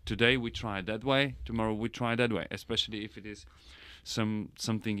 today we try it that way, tomorrow we try it that way, especially if it is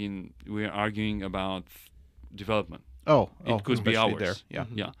something we're arguing about development. It could be hours. There.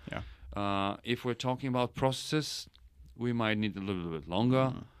 Yeah. If we're talking about processes, we might need a little bit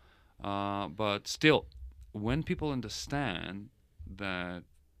longer. But still, when people understand that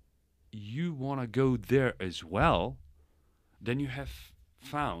you want to go there as well, then you have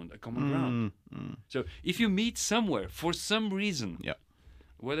found a common ground. So if you meet somewhere for some reason,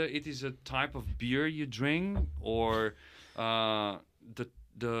 whether it is a type of beer you drink or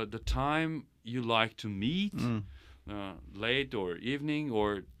the time you like to meet, late or evening,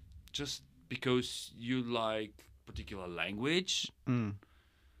 or just because you like particular language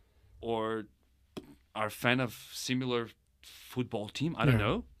or are a fan of similar football team, I don't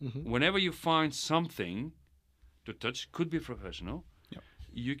know. Whenever you find something to touch, could be professional,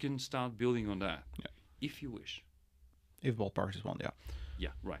 you can start building on that if you wish. If both parties want,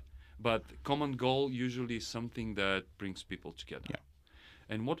 Yeah, right. But common goal usually is something that brings people together.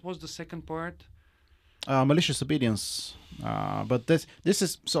 And what was the second part? Malicious obedience. But this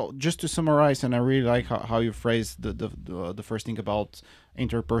is so. Just to summarize, and I really like how you phrased the first thing about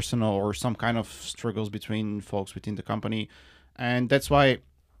interpersonal or some kind of struggles between folks within the company, and that's why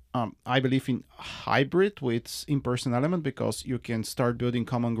I believe in hybrid with in-person element, because you can start building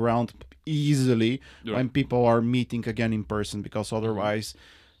common ground easily when people are meeting again in person, because otherwise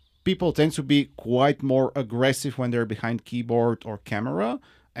people tend to be quite more aggressive when they're behind keyboard or camera,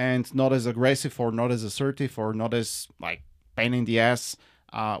 and not as aggressive or not as assertive or not as like pain in the ass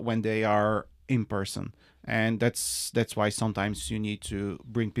when they are in person. And that's why sometimes you need to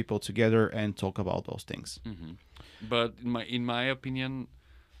bring people together and talk about those things. Mm-hmm. But in my opinion,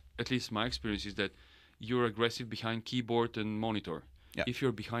 at least my experience is that you're aggressive behind keyboard and monitor. Yeah. If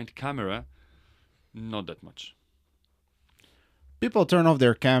you're behind camera, not that much. People turn off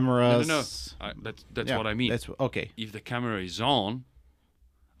their cameras. No. That's what I mean. That's okay. If the camera is on,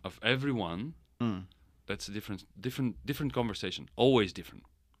 of everyone, that's a different conversation. Always different.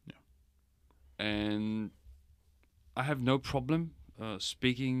 Yeah. And I have no problem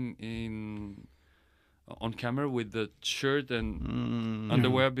speaking on camera with the shirt and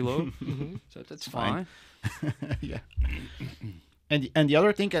underwear below. So that's fine. Yeah. And the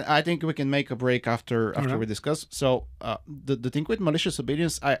other thing, I think we can make a break after we discuss. So the thing with malicious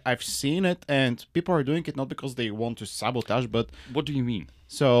obedience, I've seen it, and people are doing it not because they want to sabotage, but... What do you mean?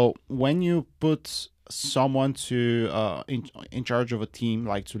 So when you put someone to in charge of a team,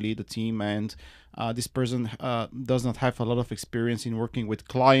 like to lead a team, and this person does not have a lot of experience in working with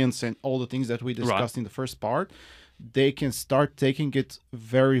clients and all the things that we discussed in the first part, they can start taking it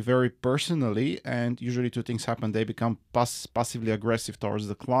very, very personally, and usually two things happen. They become passively aggressive towards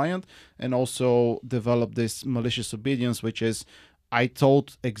the client, and also develop this malicious obedience, which is, I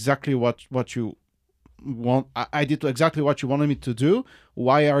told exactly what you want. I did exactly what you wanted me to do.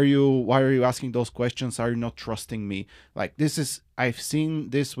 Why are you asking those questions? Are you not trusting me? Like, this is, I've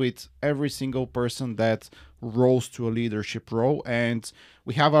seen this with every single person that rose to a leadership role, and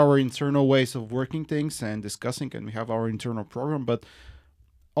we have our internal ways of working things and discussing, and we have our internal program, but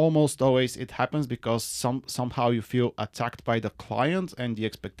almost always it happens because somehow you feel attacked by the client and the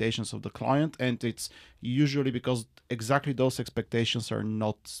expectations of the client, and it's usually because exactly those expectations are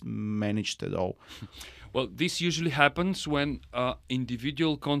not managed at all. Well, this usually happens when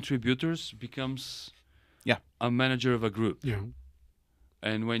individual contributors becomes a manager of a group. Yeah.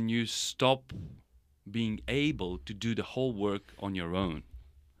 And when you stop being able to do the whole work on your own,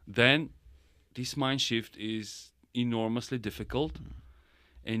 then this mind shift is enormously difficult.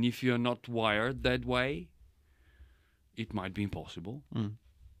 And if you're not wired that way, it might be impossible.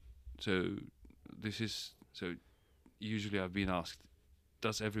 So usually I've been asked,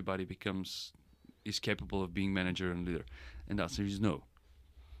 does everybody is capable of being manager and leader? And the answer is no.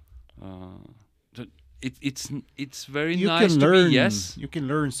 So it's very nice to be yes. You can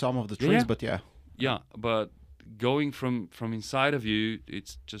learn some of the tricks, but yeah, but going from inside of you,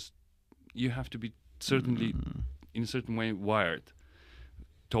 it's just, you have to be certainly in a certain way wired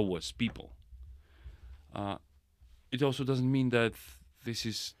towards people. It also doesn't mean that this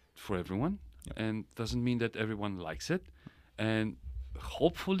is for everyone, and doesn't mean that everyone likes it. And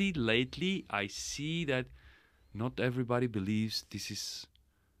hopefully lately I see that not everybody believes this is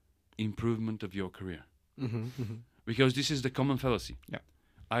improvement of your career. Because this is the common fallacy. Yeah.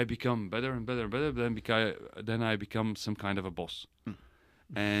 I become better and better and better, then I become some kind of a boss.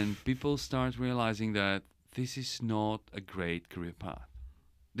 And people start realizing that this is not a great career path.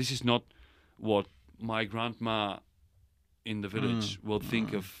 This is not what my grandma in the village will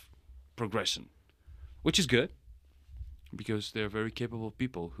think of progression, which is good, because they're very capable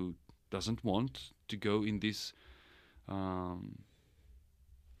people who doesn't want to go in this, how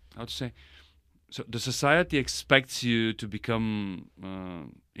to say, so the society expects you to become,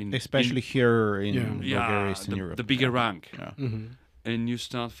 especially here in Bulgaria, Eastern Europe, the bigger rank, Mm-hmm. and you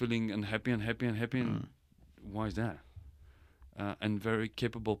start feeling unhappy. And why is that? And very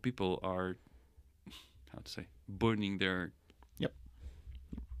capable people are, how to say, burning their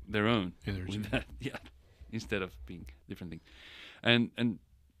own energy. with that, instead of being different things, and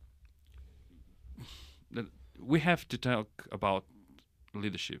we have to talk about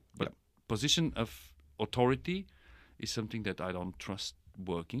leadership, but position of authority is something that I don't trust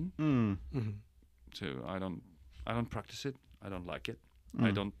working. So I don't practice it. I don't like it.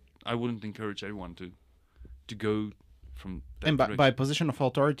 I wouldn't encourage everyone to go from that and direction. by position of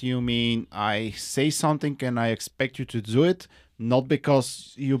authority, you mean I say something and I expect you to do it, not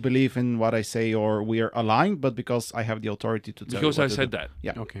because you believe in what I say or we are aligned, but because I have the authority to tell you because what I to said do. that.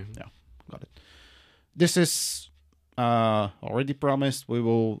 Yeah. Okay. Yeah. Got it. This is already promised, we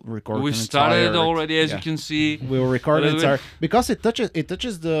will record. We an started entire, already, as you can see. We will record a an little entire bit. because it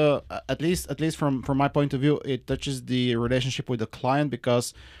touches the at least from my point of view, it touches the relationship with the client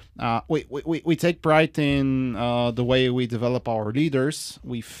because. We take pride in the way we develop our leaders.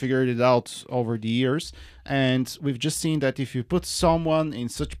 We figured it out over the years, and we've just seen that if you put someone in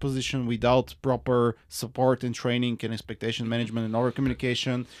such position without proper support and training and expectation management and over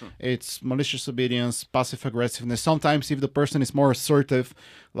communication, it's malicious obedience, passive aggressiveness. Sometimes if the person is more assertive,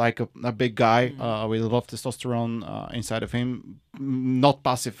 like a big guy with a lot of testosterone inside of him, not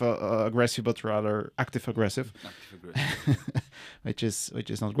passive aggressive, but rather active aggressive. which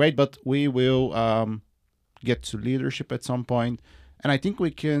is not great, but we will get to leadership at some point, and I think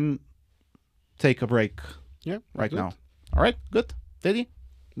we can take a break right now. All right, good. Teddy?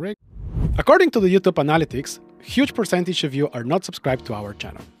 Break. According to the YouTube analytics, huge percentage of you are not subscribed to our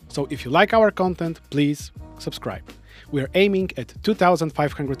channel. So if you like our content, please subscribe. We are aiming at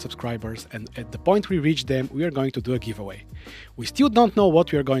 2,500 subscribers, and at the point we reach them, we are going to do a giveaway. We still don't know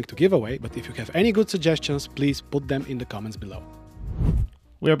what we are going to give away, but if you have any good suggestions, please put them in the comments below.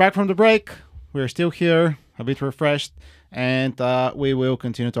 We are back from the break. We are still here, a bit refreshed, and we will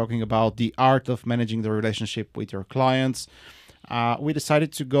continue talking about the art of managing the relationship with your clients. We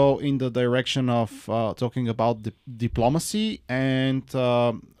decided to go in the direction of talking about diplomacy and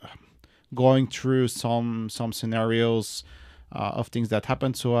going through some scenarios of things that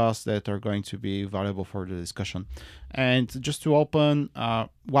happened to us that are going to be valuable for the discussion. And just to open,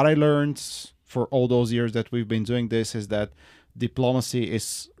 what I learned for all those years that we've been doing this is that diplomacy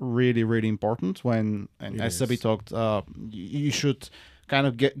is really, really important when, and as Subby talked, you should kind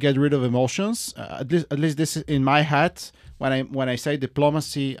of get rid of emotions. At least this is in my hat. When I say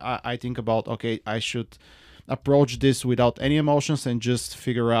diplomacy, I think about, okay, I should approach this without any emotions and just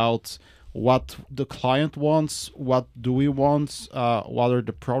figure out what the client wants, what do we want, what are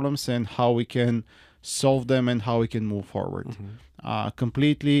the problems, and how we can solve them and how we can move forward.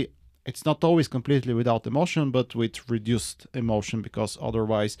 Completely. It's not always completely without emotion, but with reduced emotion, because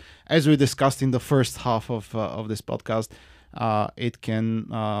otherwise, as we discussed in the first half of this podcast, it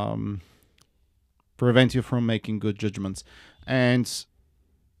can prevent you from making good judgments. And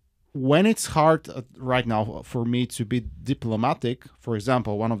when it's hard right now for me to be diplomatic, for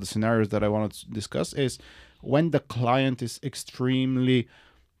example, one of the scenarios that I wanted to discuss is when the client is extremely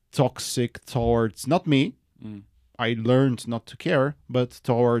toxic towards, not me, I learned not to care, but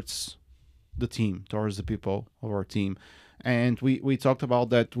towards the team, towards the people of our team. And we talked about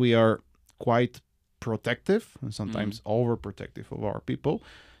that we are quite protective and sometimes overprotective of our people.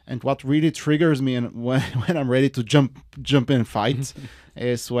 And what really triggers me and when I'm ready to jump in fight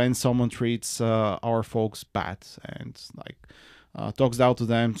is when someone treats our folks bad and talks down to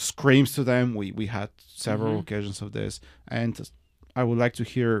them, screams to them. We had several occasions of this. And I would like to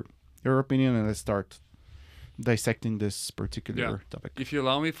hear your opinion, and let's start dissecting this particular topic. If you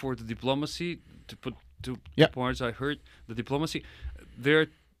allow me, for the diplomacy, to put two points I heard, the diplomacy, there are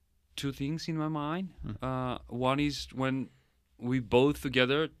two things in my mind. One is when we both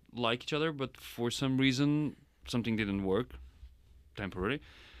together like each other, but for some reason something didn't work temporarily.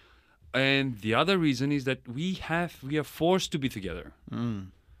 And the other reason is that we are forced to be together.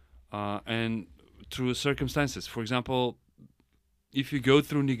 And through circumstances. For example, if you go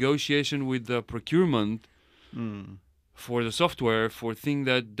through negotiation with the procurement for the software, for thing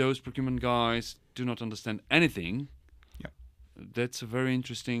that those procurement guys do not understand anything, that's a very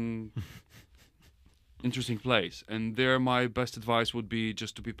interesting place. And there my best advice would be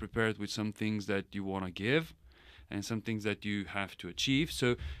just to be prepared with some things that you want to give and some things that you have to achieve.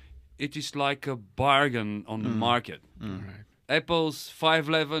 So it is like a bargain on the market. Right. Apple's 5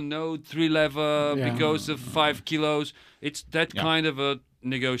 lever, no 3 lever because of 5 kilos. It's that kind of a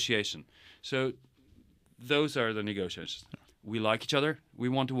negotiation. So those are the negotiations. We like each other. We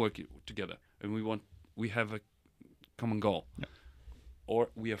want to work together, and we have a common goal, or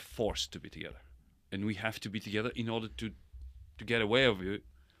we are forced to be together, and we have to be together in order to get away of you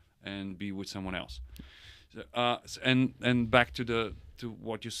and be with someone else. So, and back to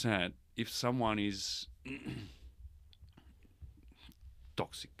what you said. If someone is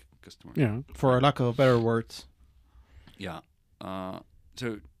toxic customer, for lack of better words,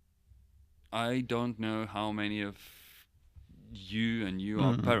 so I don't know how many of you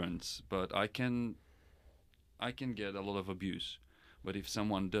are parents, but I can get a lot of abuse. But if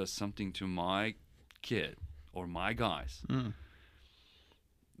someone does something to my kid or my guys,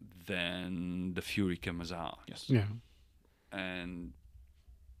 then the fury comes out. Yes. Yeah. And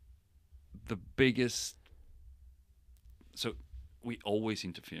the biggest, so we always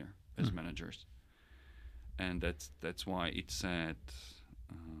interfere as managers. and that's why it said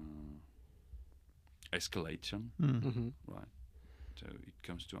escalation, right? So it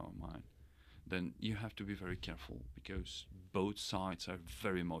comes to our mind. Then you have to be very careful because both sides are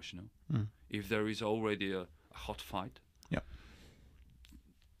very emotional. If there is already a hot fight,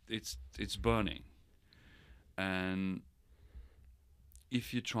 it's burning, and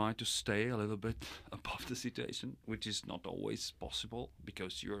if you try to stay a little bit above the situation, which is not always possible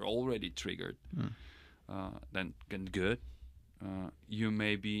because you're already triggered, then good. You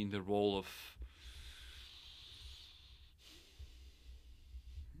may be in the role of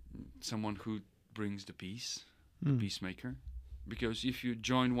someone who brings the peace, the peacemaker. Because if you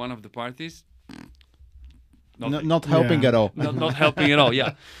join one of the parties, not helping at all. not helping at all,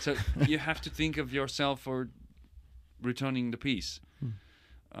 yeah. So you have to think of yourself for returning the peace.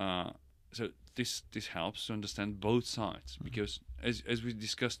 So this helps to understand both sides, because as we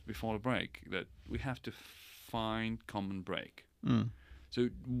discussed before the break, that we have to find common break. So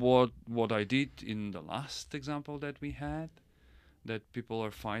what I did in the last example that we had, that people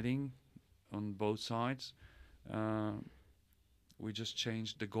are fighting on both sides, we just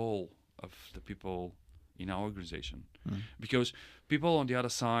changed the goal of the people in our organization, because people on the other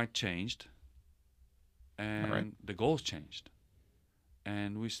side changed, and the goals changed,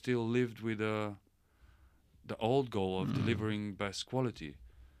 and we still lived with the old goal of delivering best quality.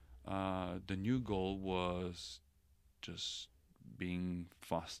 The new goal was just being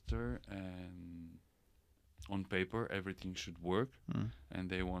faster, and on paper everything should work, and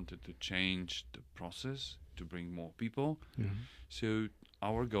they wanted to change the process to bring more people. So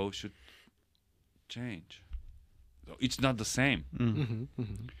our goal should change. So it's not the same.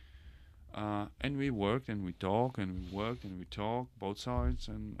 And we worked and we talked and we worked and we talked, both sides,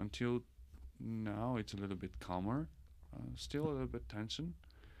 and until now it's a little bit calmer. Still a little bit tension,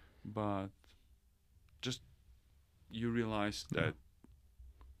 but just you realize that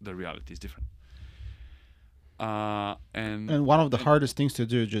the reality is different. And one of the hardest things to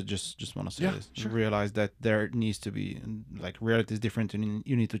do, just want to say this, sure. realize that there needs to be, like, reality is different and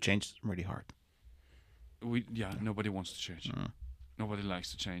you need to change really hard. Nobody wants to change. Nobody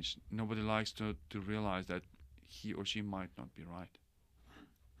likes to change. Nobody likes to realize that he or she might not be right.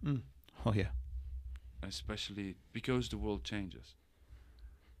 Oh yeah. Especially because the world changes,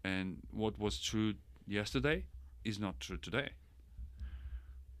 and what was true yesterday is not true today.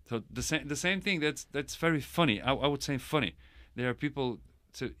 So the same thing. That's very funny. I would say funny. There are people.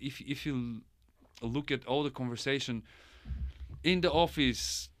 So if you look at all the conversation in the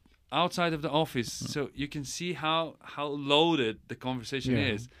office, outside of the office, so you can see how loaded the conversation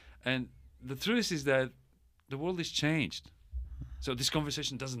is. And the truth is that the world is changed. So this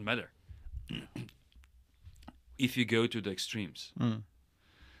conversation doesn't matter if you go to the extremes.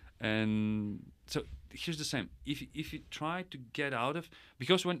 And so here's the same. If you try to get out of,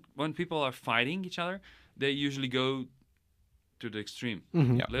 because when people are fighting each other, they usually go to the extreme,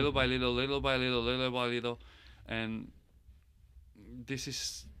 little by little, little by little, little by little, and this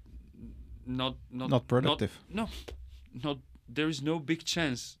is not productive. Not there is no big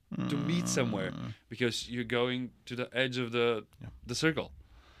chance to meet somewhere, because you're going to the edge of the circle,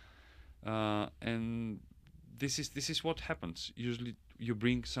 and this is what happens. Usually you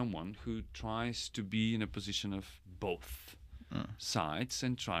bring someone who tries to be in a position of both sides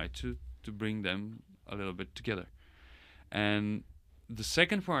and try to bring them a little bit together. And the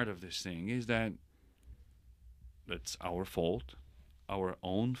second part of this thing is that that's our fault, our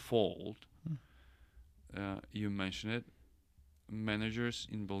own fault. You mentioned it. Managers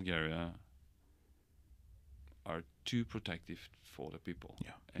in Bulgaria are too protective for the people,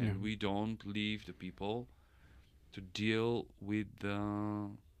 and we don't leave the people to deal with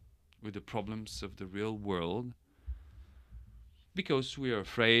the problems of the real world, because we are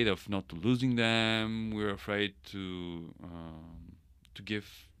afraid of not losing them. We're afraid to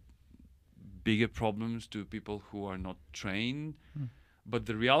give bigger problems to people who are not trained. But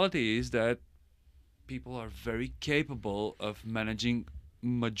the reality is that people are very capable of managing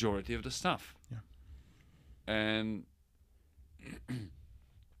majority of the stuff. And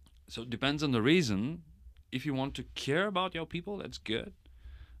so it depends on the reason. If you want to care about your people, that's good.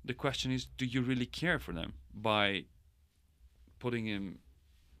 The question is, do you really care for them by putting in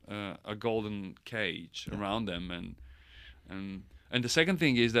a golden cage around them? And the second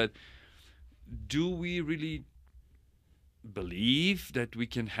thing is that, do we really believe that we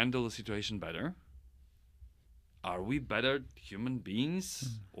can handle the situation better? Are we better human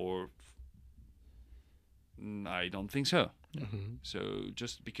beings? Or I don't think so. So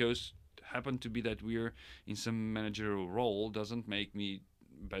just because happen to be that we're in some managerial role doesn't make me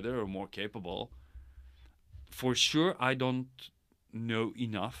better or more capable. for sure, I don't know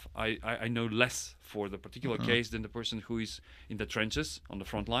enough. I know less for the particular case than the person who is in the trenches on the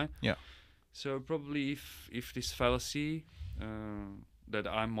front line. Yeah. So probably if this fallacy that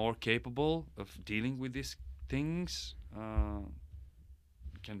I'm more capable of dealing with these things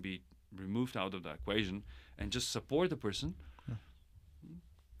can be removed out of the equation and just support the person,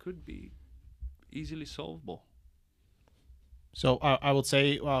 could be easily solvable. So I would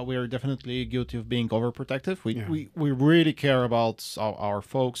say we are definitely guilty of being overprotective. We really care about our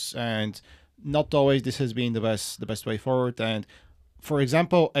folks, and not always this has been the best way forward. And for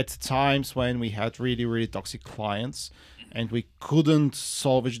example, at times when we had really toxic clients and we couldn't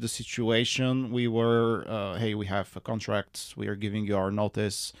salvage the situation, we were hey, we have a contract, we are giving you our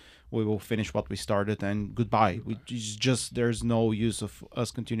notice, we will finish what we started, and goodbye. There's no use of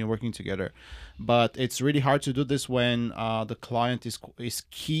us continue working together. But it's really hard to do this when the client is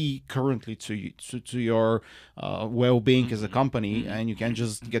key currently to your well-being as a company, and you can't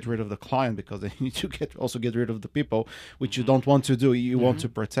just get rid of the client because they need to also get rid of the people, which you don't want to do. You want to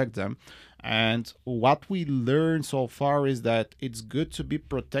protect them. And what we learned so far is that it's good to be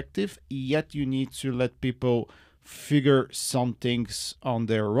protective, yet you need to let people figure some things on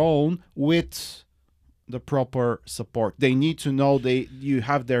their own with the proper support. They need to know you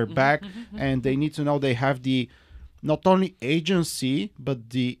have their back, and they need to know they have the not only agency but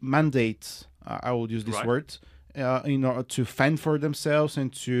the mandate. I will use this word in order to fend for themselves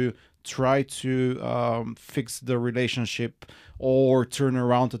and to try to fix the relationship or turn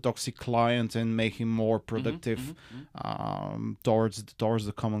around a toxic client and make him more productive towards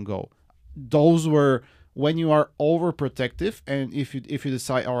the common goal. Those were when you are overprotective, and if you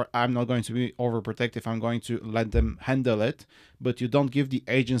decide, or I'm not going to be overprotective, I'm going to let them handle it, but you don't give the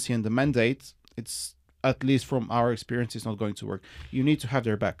agency and the mandate, it's, at least from our experience, it's not going to work. You need to have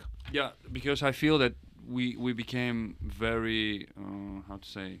their back. Yeah, because I feel that we became very how to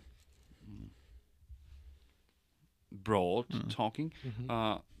say, broad talking.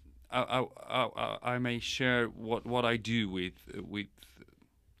 I may share what I do with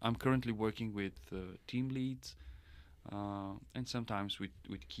I'm currently working with team leads and sometimes with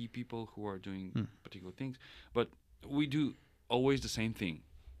key people who are doing particular things. But we do always the same thing.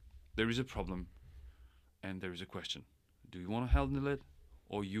 There is a problem and there is a question. Do you want to handle it,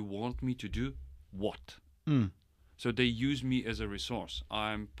 or you want me to do what? So they use me as a resource.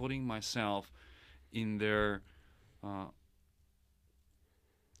 I'm putting myself in their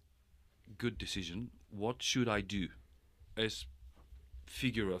good decision. What should I do as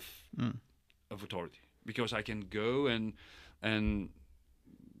figure of authority? Because I can go and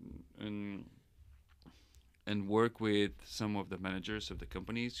work with some of the managers of the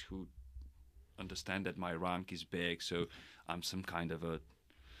companies who understand that my rank is big, so I'm some kind of a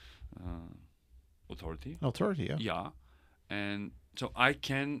authority. Yeah. And so I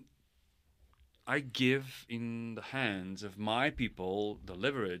give in the hands of my people the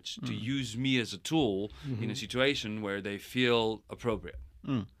leverage to use me as a tool in a situation where they feel appropriate.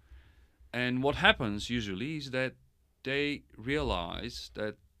 And what happens usually is that they realize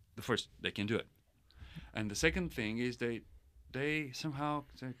that the first, they can do it. And the second thing is they somehow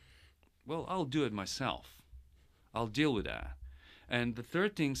say, well, I'll do it myself. I'll deal with that. And the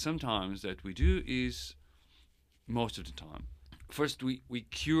third thing sometimes that we do is, most of the time, first we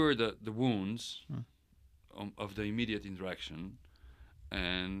cure the wounds of the immediate interaction,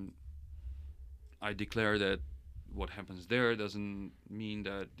 and I declare that what happens there doesn't mean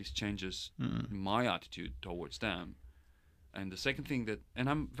that this changes my attitude towards them. And the second thing that, and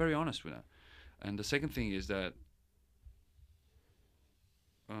I'm very honest with that, and the second thing is that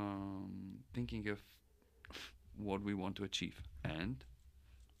thinking of what we want to achieve, and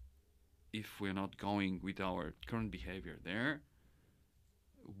if we're not going with our current behavior there,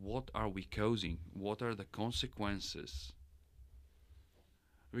 what are we causing? What are the consequences?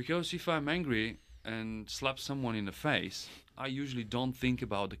 Because if I'm angry and slap someone in the face, I usually don't think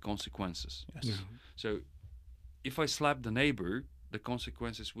about the consequences. Yes. Yeah. So if I slap the neighbor, the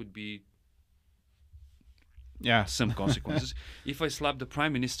consequences would be some consequences. If I slap the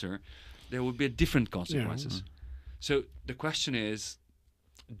prime minister, there would be different consequences. So the question is,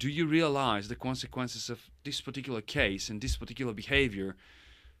 do you realize the consequences of this particular case and this particular behavior?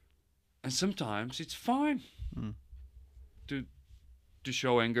 And sometimes it's fine to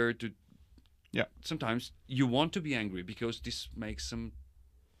show anger. Sometimes you want to be angry because this makes some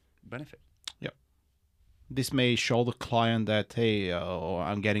benefit. Yeah. This may show the client that, hey,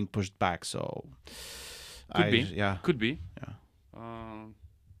 I'm getting pushed back, so could be. Yeah.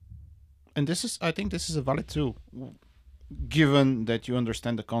 And I think this is a valid tool, given that you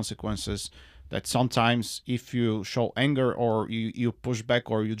understand the consequences, that sometimes if you show anger or you push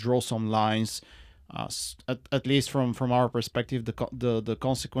back or you draw some lines, at least from our perspective, the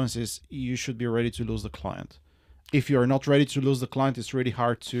consequences, you should be ready to lose the client. If you're not ready to lose the client, it's really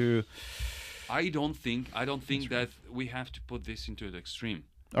hard to. I don't think that we have to put this into the extreme.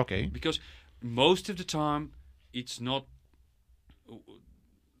 Okay. Because most of the time, it's not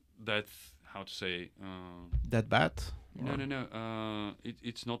that, how to say. That bad? No.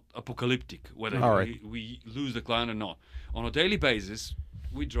 It's not apocalyptic whether Alright. we lose the client or not. On a daily basis,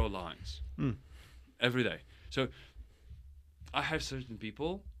 we draw lines every day. So I have certain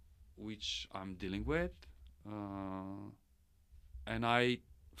people which I'm dealing with, and I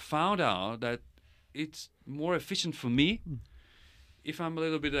found out that it's more efficient for me if I'm a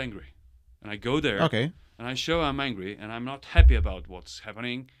little bit angry, and I go there Okay. and I show I'm angry and I'm not happy about what's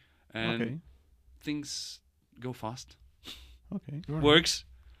happening, and Okay. things go fast. Okay. Works.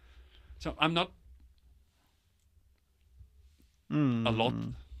 So I'm not a lot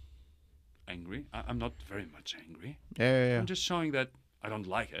angry. I'm not very much angry. Yeah. I'm just showing that I don't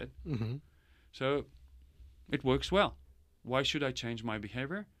like it. Mm-hmm. So it works well. Why should I change my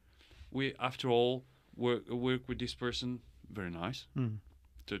behavior? We, after all, work with this person. Very nice.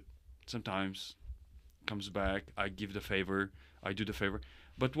 So sometimes comes back. I give the favor. I do the favor.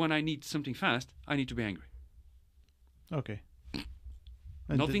 But when I need something fast, I need to be angry. Okay.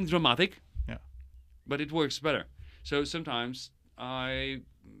 Nothing dramatic. Yeah. But it works better. So sometimes I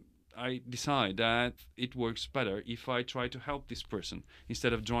decide that it works better if I try to help this person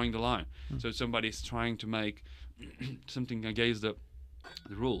instead of drawing the line. So somebody is trying to make something against the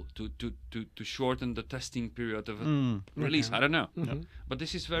rule to shorten the testing period of a release. Okay. I don't know. Mm-hmm. But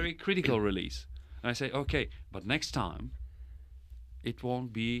this is very critical release. And I say, okay, but next time it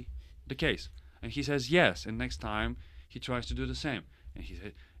won't be the case. And he says yes, and next time he tries to do the same. And he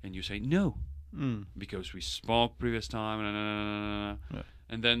said, and you say no, because we spoke previous time,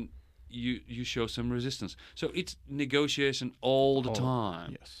 and then you show some resistance. So it's negotiation all the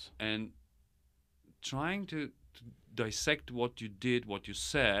time, Yes. and trying to dissect what you did, what you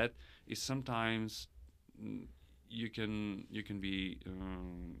said, is sometimes you can be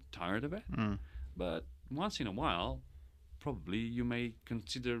tired of it. But once in a while, probably you may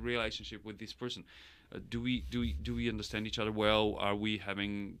consider relationship with this person. Do we understand each other well? Are we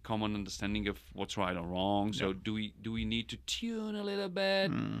having common understanding of what's right or wrong? So do we need to tune a little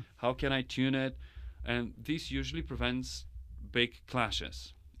bit? How can I tune it? And this usually prevents big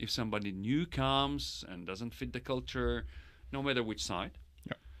clashes. If somebody new comes and doesn't fit the culture, no matter which side,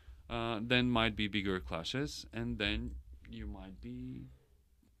 then might be bigger clashes, and then you might be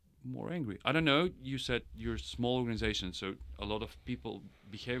more angry. I don't know. You said you're a small organization, so a lot of people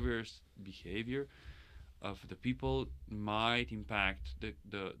behavior of the people might impact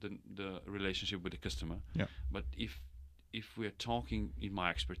the relationship with the customer. Yeah. But if we're talking in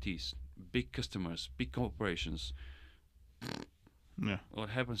my expertise, big customers, big corporations, what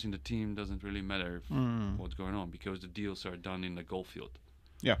happens in the team doesn't really matter what's going on, because the deals are done in the golf field.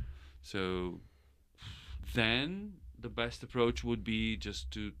 Yeah. So then the best approach would be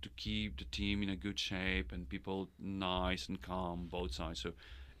just to keep the team in a good shape and people nice and calm, both sides. So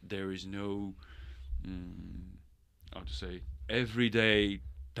there is no, how to say, everyday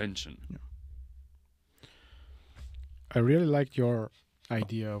tension. I really liked your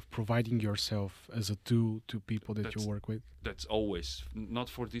idea of providing yourself as a tool to people that you work with. That's always not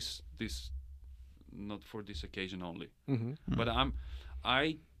for this occasion only. But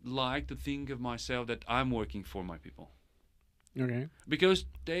I like to think of myself that I'm working for my people. Okay. Because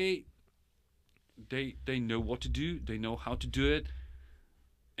they know what to do, they know how to do it,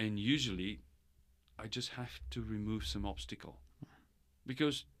 and usually I just have to remove some obstacle.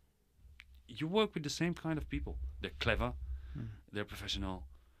 Because you work with the same kind of people. They're clever, they're professional,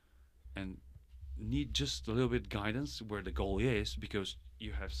 and need just a little bit guidance where the goal is, because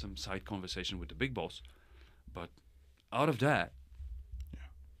you have some side conversation with the big boss. But out of that,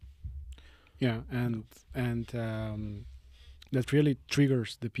 and that really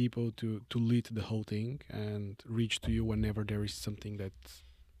triggers the people to lead the whole thing and reach to you whenever there is something that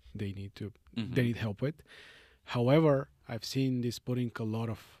they need help with. However, I've seen this putting a lot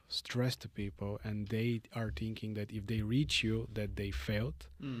of stress to people, and they are thinking that if they reach you, that they failed,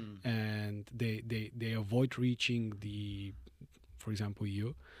 and they avoid reaching for example,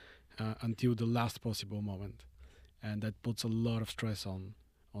 you, until the last possible moment, and that puts a lot of stress on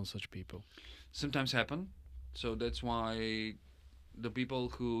such people. Sometimes happen. So that's why the people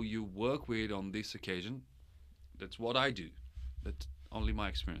who you work with on this occasion, that's what I do. That's only my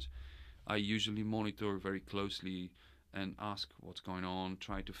experience. I usually monitor very closely and ask what's going on.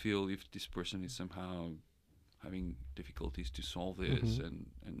 Try to feel if this person is somehow having difficulties to solve this,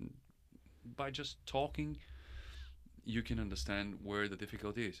 and by just talking, you can understand where the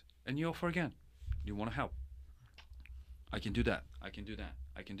difficulty is, and you offer again. You want to help. I can do that. I can do that.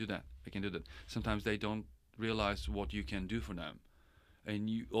 I can do that. I can do that. Sometimes they don't realize what you can do for them, and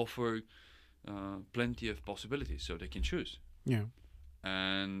you offer plenty of possibilities so they can choose. Yeah.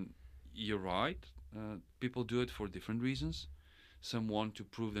 And you're right. People do it for different reasons. Some want to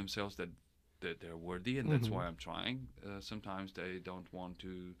prove themselves that they're worthy, and that's why I'm trying. Sometimes they don't want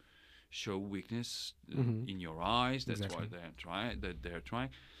to show weakness in your eyes. That's why they're trying.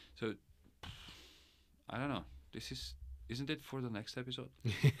 So I don't know. Isn't it for the next episode?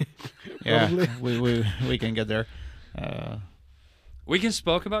 Yeah, we can get there. We can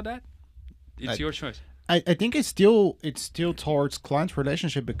spoke about that. It's your choice. I think it's still towards client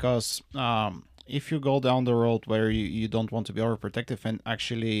relationship, because if you go down the road where you don't want to be overprotective and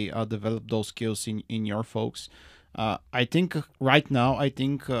actually develop those skills in your folks, I think right now,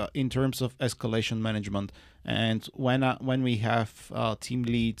 in terms of escalation management, and when we have team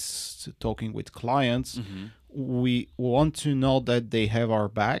leads talking with clients, we want to know that they have our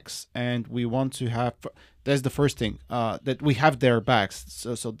backs, and we want to have, that's the first thing, that we have their backs,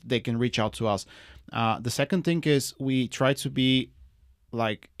 so they can reach out to us. The second thing is we try to be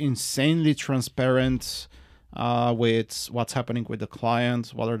like insanely transparent with what's happening with the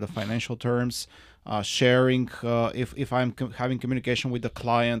client, what are the financial terms, sharing, if I'm having communication with the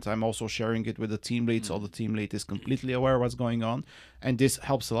client, I'm also sharing it with the team lead, so the team lead is completely aware of what's going on, and this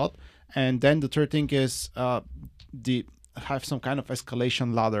helps a lot. And then the third thing is have some kind of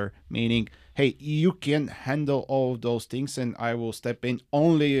escalation ladder, meaning, hey, you can handle all of those things, and I will step in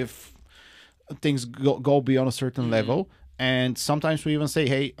only if things go beyond a certain level. And sometimes we even say,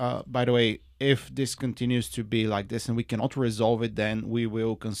 hey, by the way, if this continues to be like this and we cannot resolve it, then we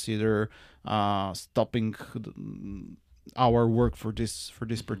will consider stopping our work for this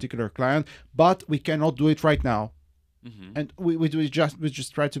particular client, but we cannot do it right now. And we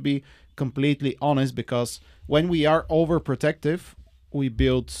just try to be completely honest, because when we are overprotective, we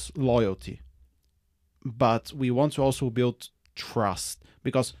build loyalty, but we want to also build trust,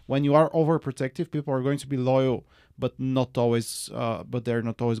 because when you are overprotective, people are going to be loyal, but not always. But they're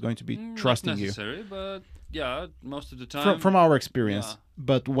not always going to be trusting you. Not necessary, but yeah, most of the time. From our experience. Yeah.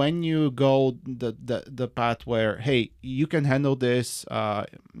 But when you go the path where, hey, you can handle this, I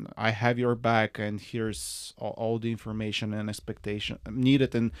have your back, and here's all the information and expectation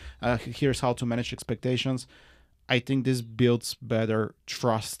needed, and here's how to manage expectations, I think this builds better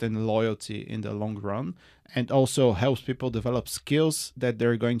trust and loyalty in the long run, and also helps people develop skills that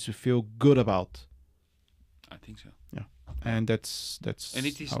they're going to feel good about. I think so. Yeah, and that's and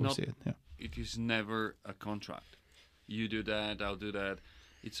it is how not, we see it. Yeah. It is never a contract. You do that, I'll do that.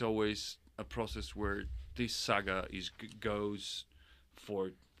 It's always a process where this saga goes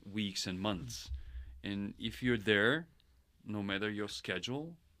for weeks and months. And if you're there, no matter your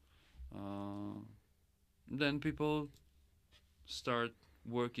schedule, then people start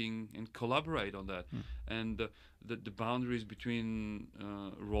working and collaborate on that. And the boundaries between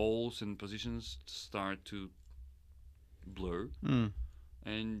roles and positions start to blur.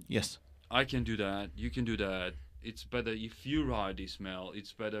 And yes, I can do that, you can do that. It's better if you write this mail,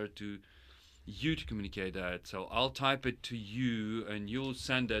 it's better to you to communicate that. So I'll type it to you and you'll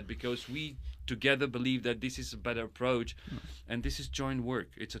send that, because we together believe that this is a better approach. And this is joint work,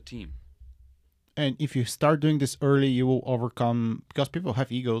 it's a team. And if you start doing this early, you will overcome, because people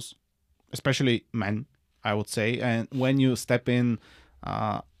have egos, especially men, I would say. And when you step in,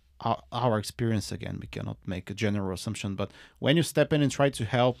 our experience, again, we cannot make a general assumption, but when you step in and try to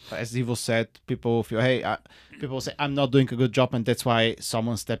help, as Ivo said, people feel, hey, people say, I'm not doing a good job, and that's why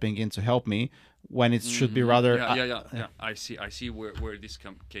someone's stepping in to help me, when it should be rather... Yeah. I see where this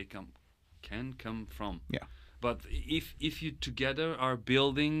can come from. Yeah. But if you together are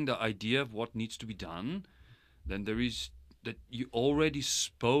building the idea of what needs to be done, then there is that you already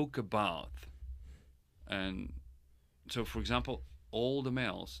spoke about. And so, for example, all the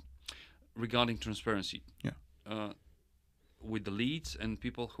mails regarding transparency, with the leads and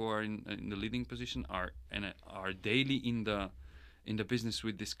people who are in the leading position are daily in the business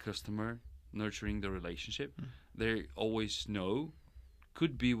with this customer, nurturing the relationship. They always know,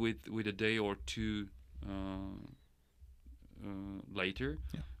 could be with a day or two later,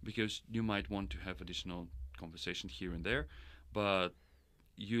 because you might want to have additional conversation here and there, but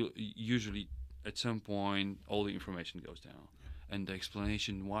you usually at some point all the information goes down, and the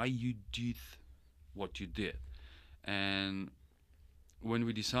explanation why you did what you did. And when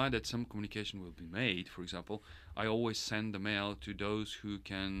we decide that some communication will be made, for example, I always send the mail to those who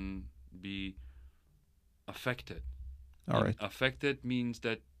can be affected. All right. Affected means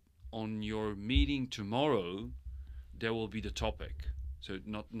that on your meeting tomorrow, there will be the topic. So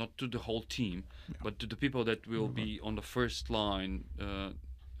not to the whole team, but to the people that will be on the first line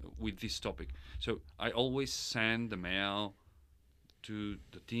with this topic. So I always send the mail to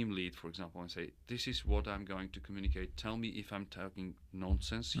the team lead, for example, and say, this is what I'm going to communicate. Tell me if I'm talking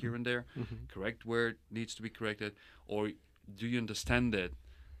nonsense here and there. Correct where it needs to be corrected. Or do you understand that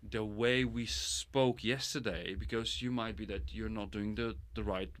the way we spoke yesterday, because you might be that you're not doing the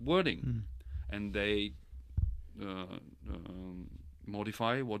right wording. And they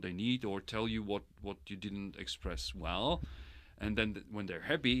modify what they need or tell you what you didn't express well. And then when they're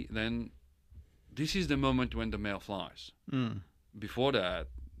happy, then this is the moment when the mail flies. Before that,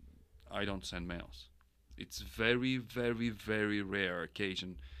 I don't send mails. It's very, very, very rare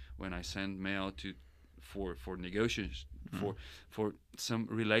occasion when I send mail for negotiations, for some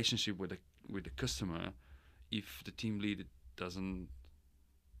relationship with the customer, if the team lead doesn't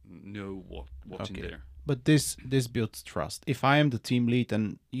know what's in there. But this builds trust. If I am the team lead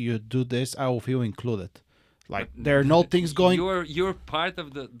and you do this, I will feel included. Like there are no things going. You're part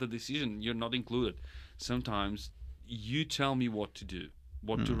of the decision. You're not included. Sometimes you tell me what to do,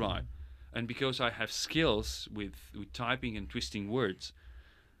 what to write, and because I have skills with typing and twisting words,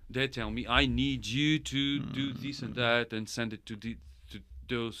 they tell me I need you to do this and that and send it to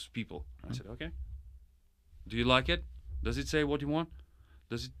those people. I said, okay. Do you like it? Does it say what you want?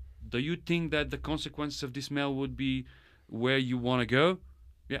 Do you think that the consequences of this mail would be where you want to go?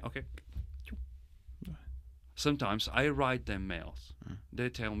 Yeah, okay. Sometimes I write them mails. They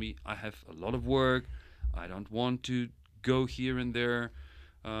tell me I have a lot of work. I don't want to go here and there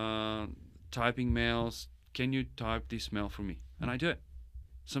typing mails. Can you type this mail for me? And I do it.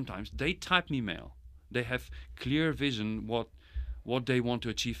 Sometimes they type me mail. They have clear vision what they want to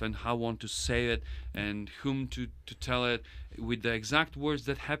achieve and how want to say it and whom to tell it with the exact words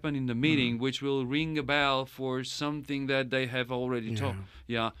that happen in the meeting, which will ring a bell for something that they have already told.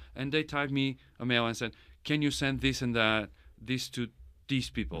 Yeah, and they type me a mail and said, can you send this and that, this to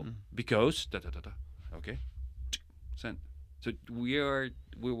these people? Because, okay, send. So we're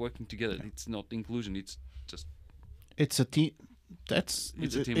working together. It's not inclusion, it's just... It's a team. It's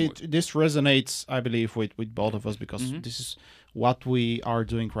a teamwork. This resonates, I believe, with both of us because this is what we are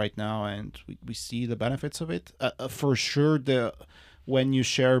doing right now, and we see the benefits of it. For sure, when you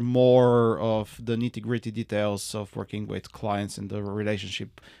share more of the nitty-gritty details of working with clients and the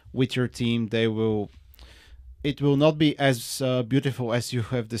relationship with your team, it will not be as beautiful as you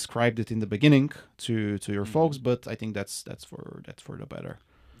have described it in the beginning to your folks, but I think that's for the better.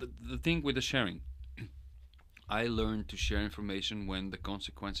 The thing with the sharing, I learned to share information when the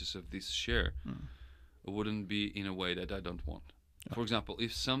consequences of this share wouldn't be in a way that I don't want. For example,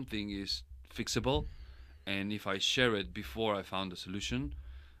 if something is fixable and if I share it before I found a solution,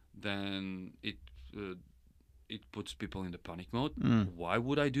 then it puts people in the panic mode. Why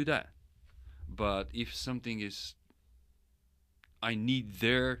would I do that? But if something is, I need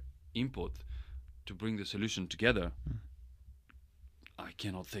their input to bring the solution together, I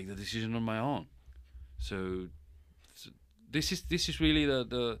cannot take the decision on my own. So this is really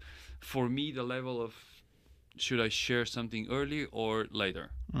the for me the level of should I share something early or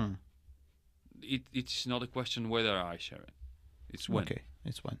later. It's not a question whether I share it. It's when. Okay,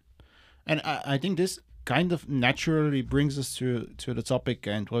 it's when. And I think this kind of naturally brings us to the topic.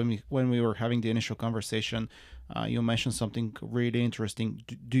 And when we were having the initial conversation, you mentioned something really interesting.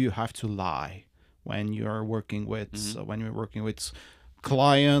 Do you have to lie when you're working with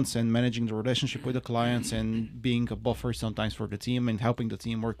clients and managing the relationship with the clients and being a buffer sometimes for the team and helping the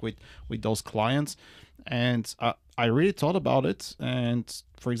team work with those clients? And I really thought about it. And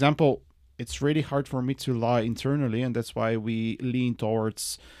for example, it's really hard for me to lie internally, and that's why we lean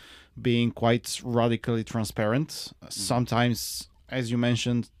towards being quite radically transparent. Sometimes, as you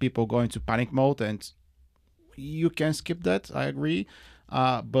mentioned, people go into panic mode, and you can skip that, I agree.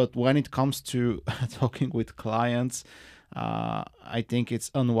 But when it comes to talking with clients, I think it's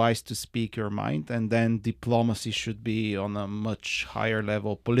unwise to speak your mind, and then diplomacy should be on a much higher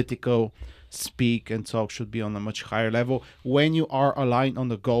level. Political speak and talk should be on a much higher level when you are aligned on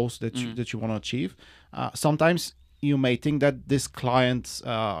the goals that you want to achieve. Sometimes you may think that this client,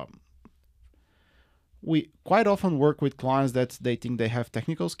 we quite often work with clients that they think they have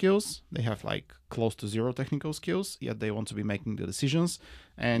technical skills. They have like close to zero technical skills, yet they want to be making the decisions.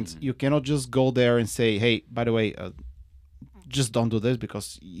 And you cannot just go there and say, hey, by the way, just don't do this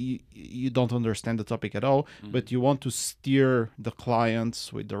because you don't understand the topic at all, but you want to steer the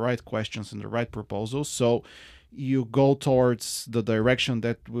clients with the right questions and the right proposals. So you go towards the direction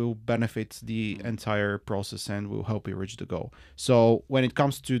that will benefit the entire process and will help you reach the goal. So when it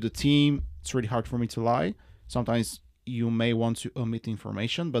comes to the team, it's really hard for me to lie. Sometimes you may want to omit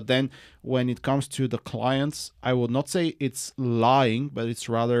information, but then when it comes to the clients, I would not say it's lying, but it's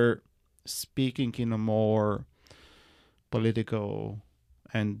rather speaking in a more political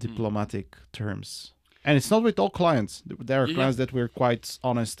and diplomatic terms. And it's not with all clients. There are clients that we're quite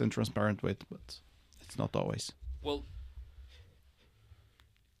honest and transparent with, but it's not always. Well,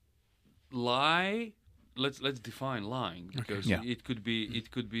 lie. Let's define lying, because it could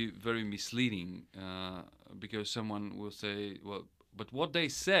be very misleading, because someone will say, well, but what they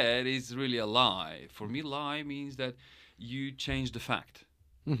said is really a lie. For me, lie means that you change the fact.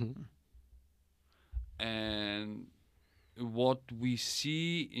 And what we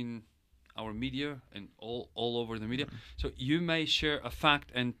see in our media and all over the media, so you may share a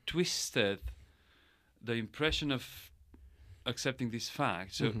fact and twisted the impression of accepting this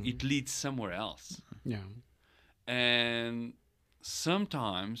fact, so it leads somewhere else. Yeah. And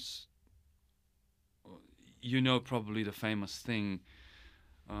sometimes, probably the famous thing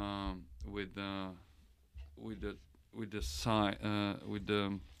with the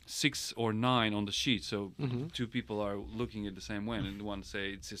 6 or 9 on the sheet. So two people are looking at the same way, and one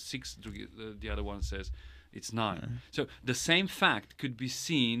say it's a 6, the other one says it's 9. So the same fact could be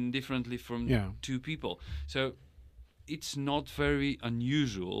seen differently from two people. So it's not very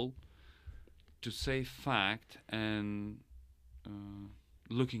unusual to say fact and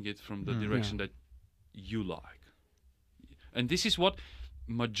looking it from the direction that you like. And this is what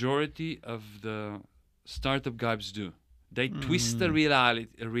majority of the startup guys do. They twist the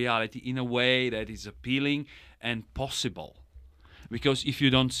reality in a way that is appealing and possible. Because if you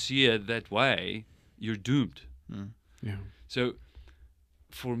don't see it that way, you're doomed. Yeah. So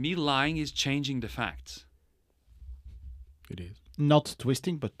for me, lying is changing the facts. It is. Not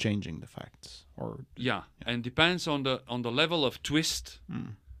twisting, but changing the facts. And depends on the level of twist.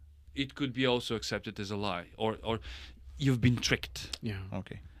 It could be also accepted as a lie, or you've been tricked. Yeah.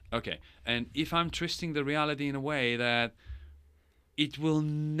 Okay. And if I'm twisting the reality in a way that it will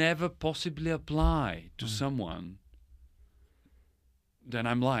never possibly apply to someone, then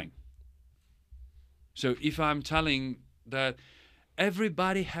I'm lying. So if I'm telling that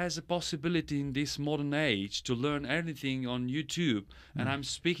everybody has a possibility in this modern age to learn anything on YouTube, and I'm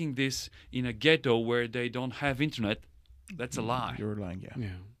speaking this in a ghetto where they don't have internet, that's a lie. You're lying,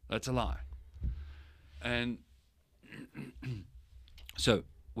 yeah. That's a lie. And so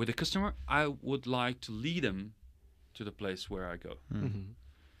with a customer, I would like to lead them to the place where I go.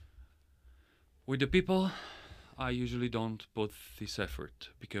 With the people, I usually don't put this effort,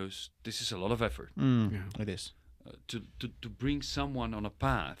 because this is a lot of effort. It is. To bring someone on a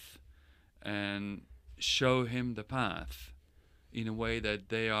path and show him the path in a way that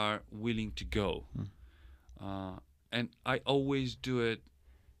they are willing to go. And I always do it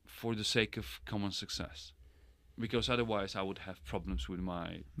for the sake of common success, because otherwise I would have problems with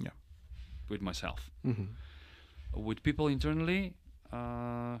with myself. With people internally,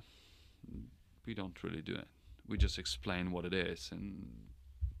 we don't really do it. We just explain what it is and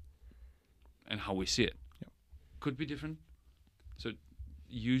how we see it. Could be different. So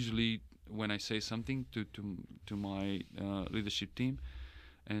usually when I say something to my leadership team,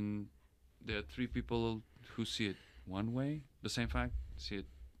 and there are 3 people who see it one way, the same fact, see it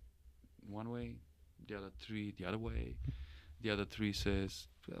one way, the other 3 the other way, the other 3 says,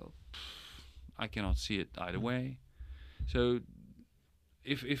 well, I cannot see it either way. So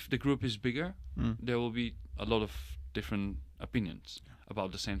if the group is bigger, there will be a lot of different opinions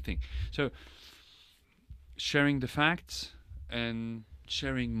about the same thing. So sharing the facts and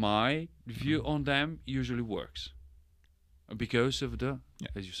sharing my view on them usually works, because of the,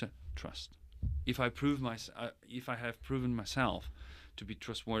 as you said, trust. If I have proven myself to be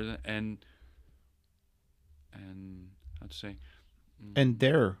trustworthy and how to say, and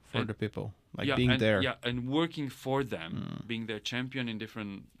there for the people, being there, and working for them, being their champion in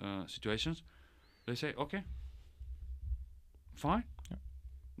different situations, they say, okay, fine,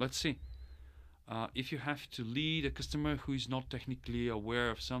 let's see. If you have to lead a customer who is not technically aware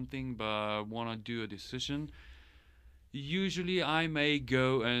of something but want to do a decision, usually I may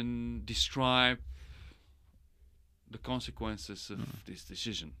go and describe the consequences of this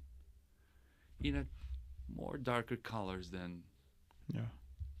decision in a more darker colors than.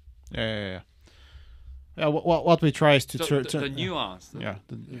 What we try is to the nuance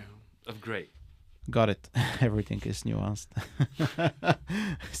of gray. Got it. Everything is nuanced.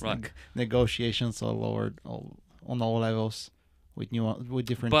 It's Right. like negotiations on all levels with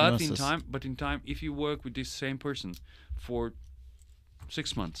different But nuances. in time, if you work with this same person for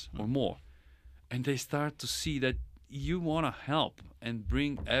 6 months or more, and they start to see that you want to help and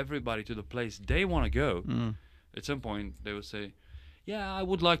bring everybody to the place they want to go, at some point they will say, "Yeah, I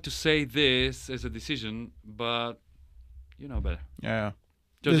would like to say this as a decision, but you know better." Yeah.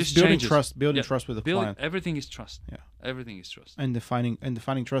 So Just this building changes. trust, trust with the client. Everything is trust. Yeah. Everything is trust. And defining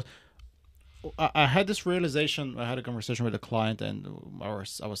trust. I had this realization. I had a conversation with a client, and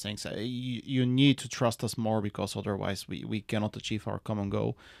I was saying, you need to trust us more, because otherwise we cannot achieve our common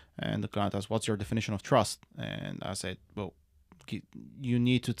goal. And the client asked, "What's your definition of trust?" And I said, "Well, you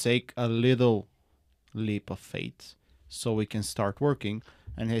need to take a little leap of faith so we can start working."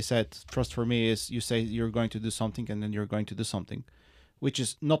 And he said, "Trust for me is you say you're going to do something, and then you're going to do something." Which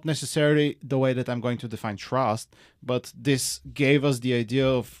is not necessarily the way that I'm going to define trust, but this gave us the idea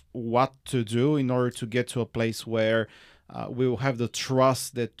of what to do in order to get to a place where we will have the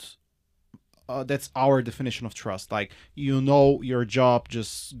trust that that's our definition of trust. Like, your job,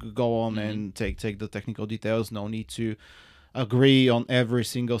 just go on and take the technical details. No need to agree on every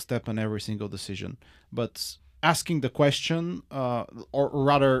single step and every single decision. But asking the question, or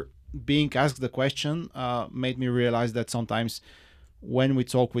rather being asked the question, made me realize that sometimes when we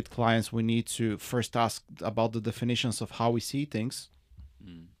talk with clients, we need to first ask about the definitions of how we see things.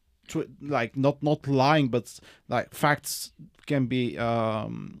 Like not lying, but like facts can be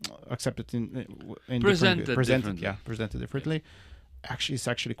accepted in Presented differently. differently. Presented differently. Actually, it's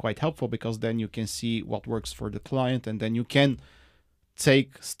actually quite helpful, because then you can see what works for the client, and then you can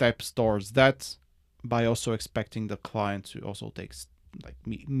take steps towards that by also expecting the client to also take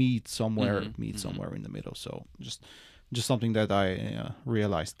meet somewhere in the middle. So just something that I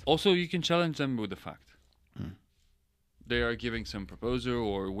realized. Also, you can challenge them with the fact. They are giving some proposal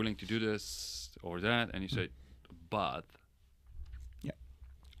or willing to do this or that, and you say, but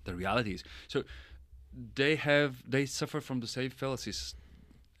the reality is, so they suffer from the same fallacies.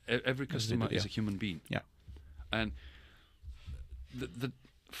 Every customer is a human being. Yeah. And the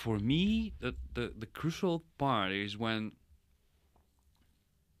for me, the crucial part is when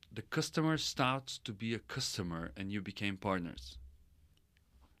the customer starts to be a customer and you became partners.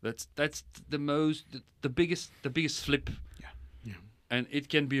 That's the biggest flip. Yeah. And it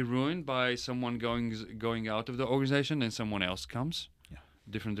can be ruined by someone going out of the organization and someone else comes. Yeah.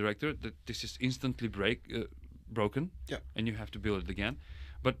 Different director. That this is instantly broken. Yeah. And you have to build it again.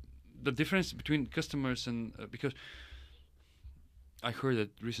 But the difference between customers and because I heard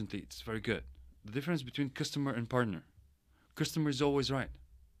that recently, it's very good. The difference between customer and partner. Customer is always right,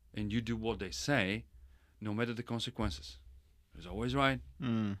 and you do what they say, no matter the consequences. It's always right.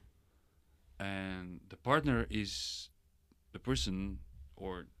 And the partner is the person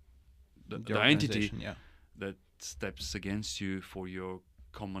or the entity that steps against you for your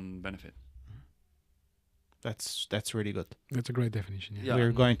common benefit. That's really good. That's a great definition. Yeah. Yeah.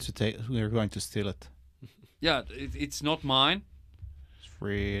 We're going to steal it. Yeah, it's not mine, It's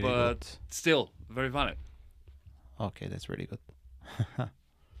really but good. still very valid. Okay, that's really good.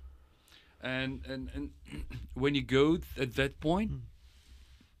 And when you go at that point,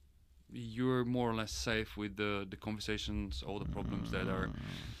 you're more or less safe with the conversations, all the problems that are.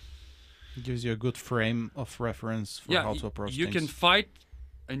 It gives you a good frame of reference for how to approach you things. can fight,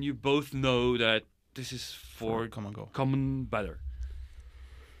 and you both know that this is for common goal. common better.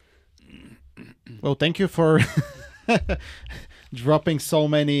 Well, thank you for dropping so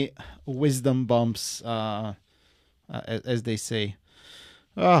many wisdom bombs, as they say.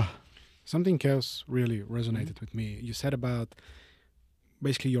 Something else really resonated with me. You said about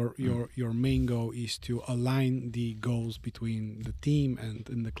basically your main goal is to align the goals between the team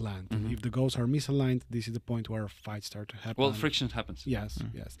and the client. If the goals are misaligned, this is the point where fights start to happen. Well, friction happens. Yes.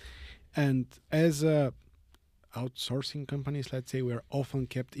 And as outsourcing companies, let's say, we're often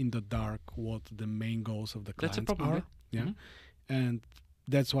kept in the dark what the main goals of the clients That's a problem. are. Yeah. And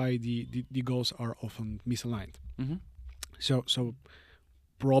that's why the goals are often misaligned. So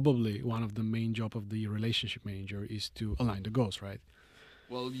probably one of the main job of the relationship manager is to align the goals, right?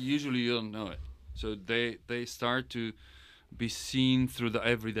 Well, usually you don't know it. So they start to be seen through the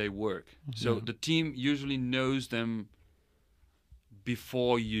everyday work. So the team usually knows them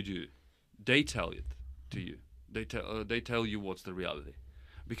before you do. They tell it to you. They tell you what's the reality.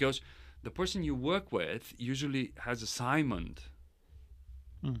 Because the person you work with usually has assignment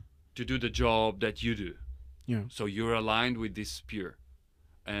to do the job that you do. Yeah. So you're aligned with this peer.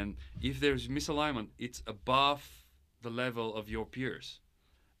 And if there's misalignment, it's above the level of your peers.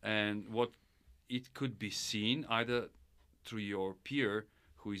 And what it could be seen either through your peer,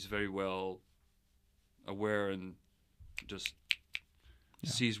 who is very well aware and just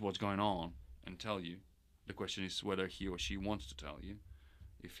sees what's going on and tell you. The question is whether he or she wants to tell you,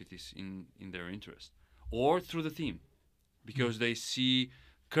 if it is in their interest, or through the team, because they see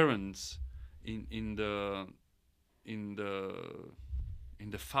currents in the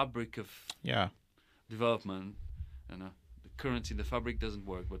fabric of development. And the currents in the fabric doesn't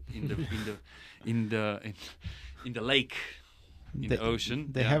work, but in the lake, the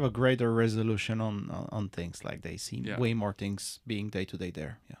ocean, they have a greater resolution on things. Like they see way more things being day to day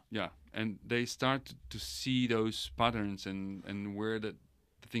there. And they start to see those patterns and where the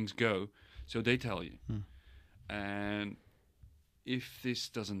things go, so they tell you. And if this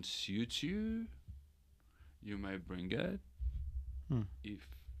doesn't suit you, you may bring it. If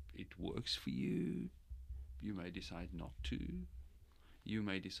it works for you, you may decide not to. You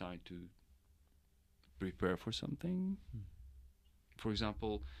may decide to prepare for something. For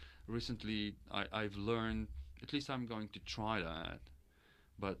example, recently I've learned, at least I'm going to try that,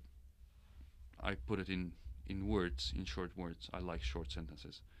 but I put it in words, in short words. I like short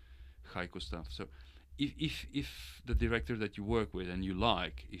sentences, haiku stuff. So if the director that you work with and you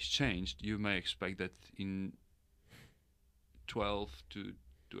like is changed, you may expect that in 12 to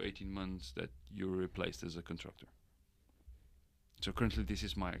 18 months that you're replaced as a contractor. So currently this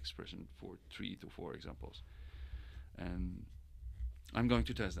is my expression for 3 to 4 examples. And I'm going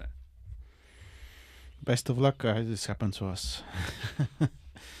to test that. Best of luck. This happened to us.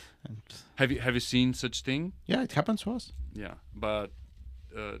 Have you seen such thing? Yeah, it happened to us. Yeah, but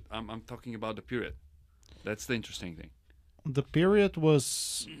I'm talking about the period. That's the interesting thing. The period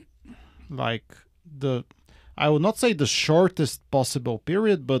was like I would not say the shortest possible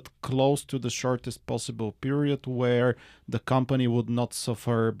period, but close to the shortest possible period where the company would not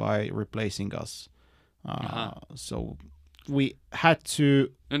suffer by replacing us. So we had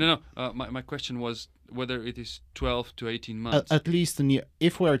to... No. My question was whether it is 12 to 18 months. At least a year.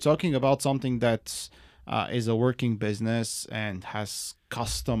 If we are talking about something that is a working business and has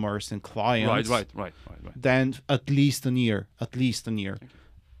customers and clients... Right. Then at least a year. Okay.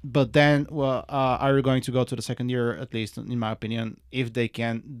 But then, are you going to go to the second year, at least in my opinion, if they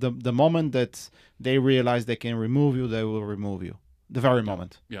can... The moment that they realize they can remove you, they will remove you. The very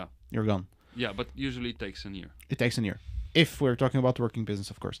moment. Yeah. You're gone. Yeah, but usually it takes a year. It takes a year. If we're talking about working business,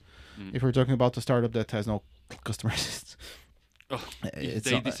 of course. If we're talking about a startup that has no customers, if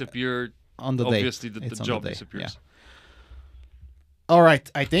they disappear on the obviously day. the job disappears. Yeah. All right,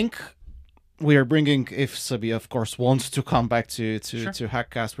 I think we are bringing, if Subby, of course, wants to come back to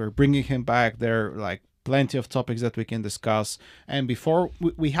HackCast, we're bringing him back. There are like plenty of topics that we can discuss. And before,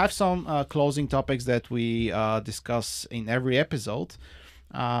 we have some closing topics that we discuss in every episode.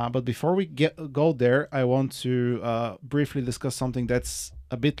 But before we go there, I want to briefly discuss something that's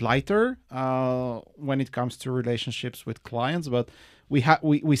a bit lighter when it comes to relationships with clients. But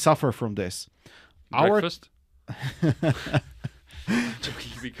we suffer from this. Breakfast? I'm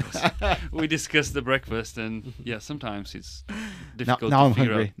joking, because we discussed the breakfast, and sometimes it's difficult to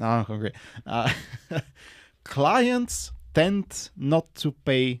figure out. Now I'm hungry. Clients tend not to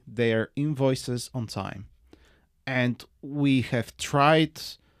pay their invoices on time. And we have tried,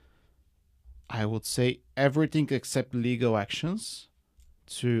 I would say, everything except legal actions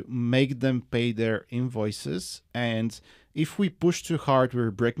to make them pay their invoices. And if we push too hard, we're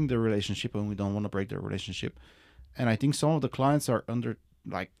breaking the relationship, and we don't want to break the relationship. And I think some of the clients are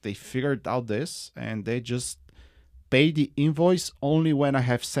they figured out this, and they just pay the invoice only when I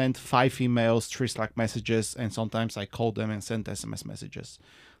have sent 5 emails, 3 Slack messages, and sometimes I call them and send SMS messages.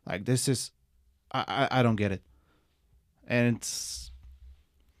 Like, this is, I don't get it. And it's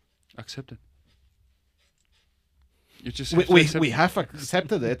accepted. You just we have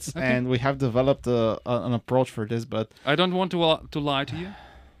accepted it, okay. And we have developed an approach for this. But I don't want to lie to you.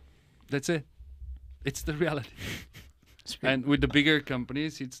 That's it. It's the reality. And with the bigger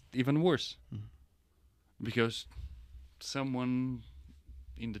companies, it's even worse, because someone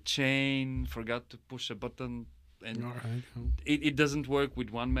in the chain forgot to push a button. And it doesn't work with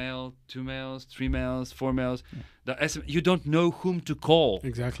 1 mail, 2 mails, 3 mails, 4 mails. You don't know whom to call.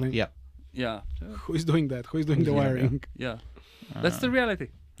 Exactly. Yeah. Yeah. Who is doing that? Who is doing the wiring? Yeah. That's the reality.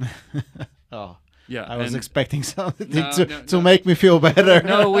 Oh. Yeah. I was expecting something to make me feel better.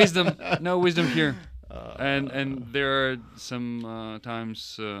 No wisdom here. And there are some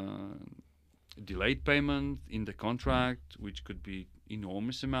times delayed payment in the contract, which could be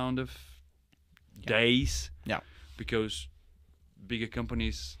enormous amount of days. Yeah. Because bigger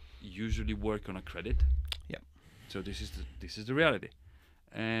companies usually work on a credit. Yeah. So this is the reality.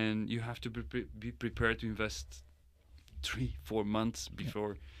 and you have to be prepared to invest 3-4 months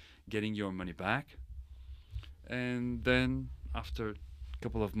before getting your money back. And then after a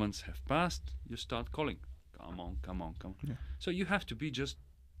couple of months have passed, you start calling. Come on. Yeah. So you have to be just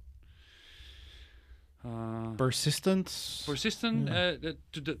Persistent. To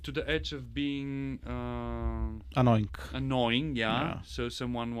the edge of being Annoying. yeah. So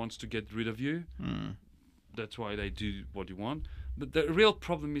someone wants to get rid of you. That's why they do what you want. But the real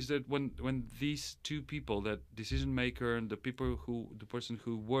problem is that when these two people, that decision maker and the person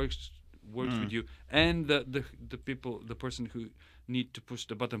who works with you, and the person who need to push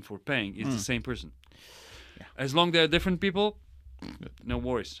the button for paying is the same person. Yeah. As long they're different people, no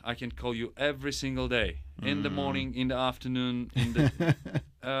worries. I can call you every single day, in the morning, in the afternoon.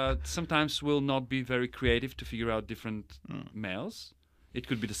 Sometimes we'll not be very creative to figure out different mails. It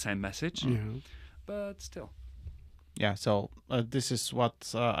could be the same message, but still. Yeah, so this is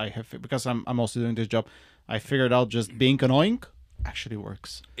what I have, because I'm also doing this job. I figured out just being annoying actually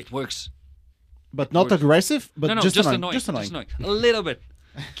works. It works. But not aggressive, but No, just annoying. Just annoying. A little bit.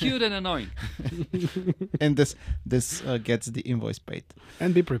 Cute and annoying. And this gets the invoice paid.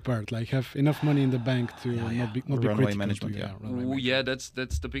 And be prepared, like have enough money in the bank to not be Runway critical management, to, Yeah, that's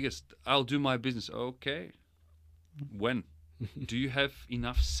the biggest. I'll do my business. Okay. When? Do you have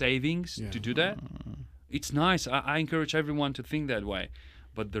enough savings to do that? It's nice. I encourage everyone to think that way.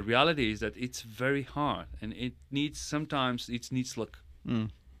 But the reality is that it's very hard, and sometimes it needs luck.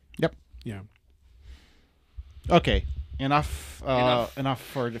 Yep. Yeah. Okay. Enough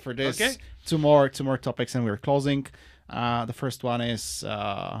for this. Okay. Two more topics, and we're closing. The first one is,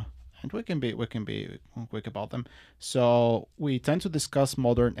 and we can be quick about them. So we tend to discuss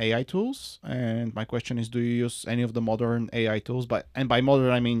modern AI tools, and my question is, do you use any of the modern AI tools? And by modern,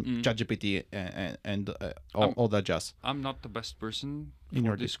 I mean ChatGPT and all that jazz. I'm not the best person In for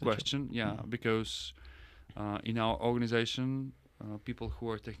your this question. Yeah, because in our organization, people who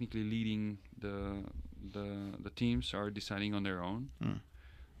are technically leading the teams are deciding on their own,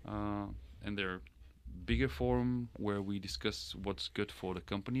 and they're bigger forum where we discuss what's good for the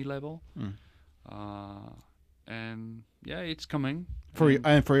company level, and yeah, it's coming. For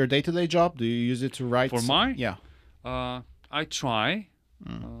your day-to-day job, do you use it to write? For mine, yeah, I tried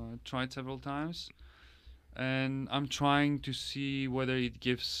several times, and I'm trying to see whether it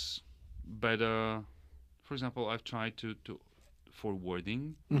gives better. For example, I've tried to for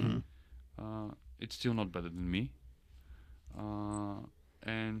wording. It's still not better than me,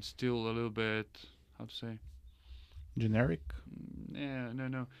 and still a little bit, how to say, generic. Yeah,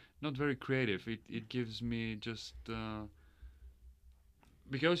 no, not very creative. It gives me just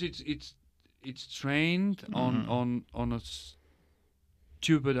because it's trained on a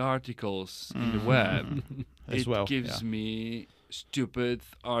stupid articles in the web. As well, gives me stupid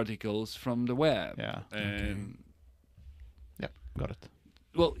articles from the web. Yeah. And Yep, got it.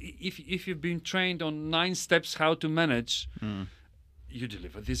 well, if you've been trained on 9 steps how to manage, you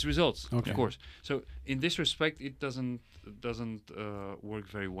deliver these results, of course. So in this respect, it doesn't work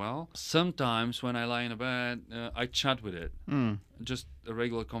very well. Sometimes when I lie in a bed, I chat with it, just a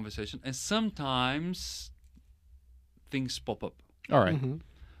regular conversation, and sometimes things pop up. All right.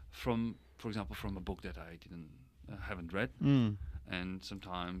 For example, from a book that I haven't read, and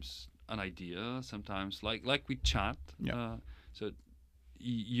sometimes an idea. Sometimes like we chat. Yeah. So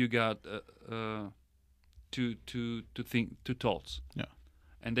you got two thoughts,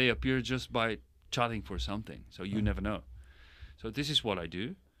 and they appear just by chatting for something, so you never know. So this is what I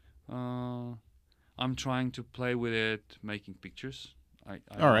do. I'm trying to play with it, making pictures. I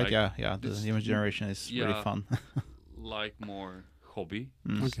All right, like the image generation is really fun. like more hobby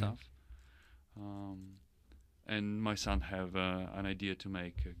stuff. And my son have an idea to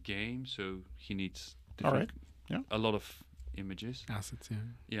make a game, so he needs a lot of images, assets.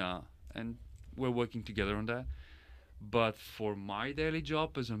 Yeah, and we're working together on that. But for my daily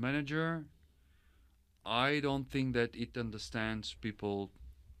job as a manager, I don't think that it understands people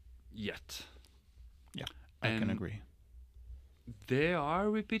yet. Yeah, I can agree. There are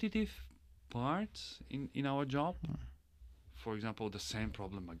repetitive parts in our job. For example, the same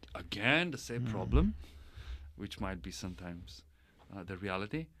problem again, the same problem, which might be sometimes the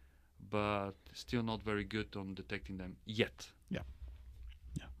reality, but still not very good on detecting them yet. Yeah,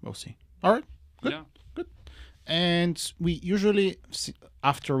 we'll see. All right, good. Yeah. Good. And we usually,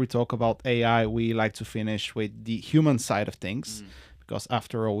 after we talk about AI, we like to finish with the human side of things, because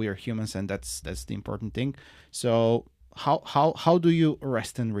after all, we are humans, and that's the important thing. So how do you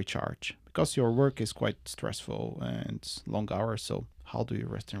rest and recharge? Because your work is quite stressful and long hours. So how do you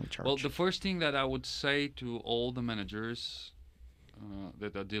rest and recharge? Well, the first thing that I would say to all the managers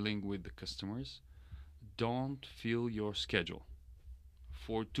that are dealing with the customers don't fill your schedule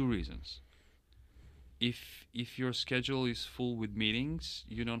for two reasons. If your schedule is full with meetings,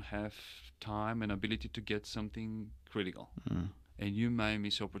 you don't have time and ability to get something critical. And you may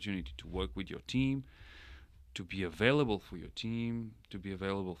miss opportunity to work with your team, to be available for your team, to be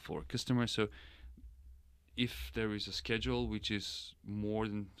available for customers. So if there is a schedule which is more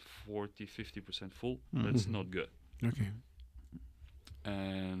than 40-50% full, that's not good. Okay.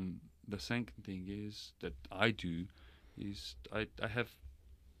 And the second thing is that I do is I have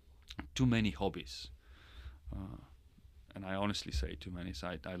too many hobbies. And I honestly say too many. So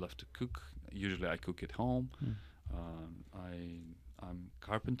I love to cook. Usually I cook at home. I'm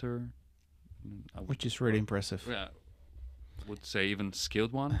carpenter. Which is really impressive. Yeah, would say even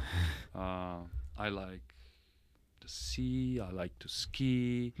skilled one. I like the sea. I like to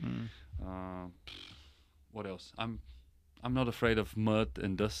ski. What else? I'm not afraid of mud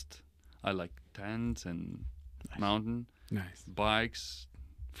and dust. I like tents and mountain, bikes,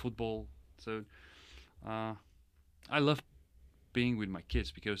 football. So I love being with my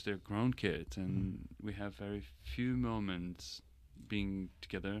kids because they're grown kids, and we have very few moments being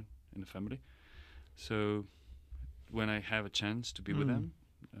together in the family. So when I have a chance to be with them,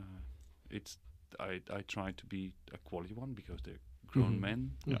 I try to be a quality one because they're grown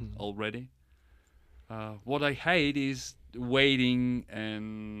men already. What I hate is waiting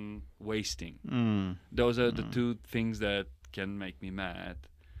and wasting. Those are the two things that can make me mad.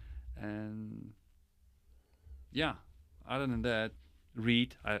 And yeah, other than that,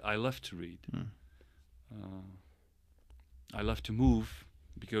 read. I love to read. I love to move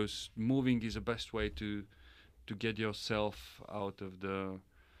because moving is the best way to get yourself out of the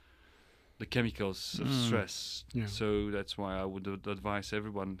chemicals of stress. So that's why I would advise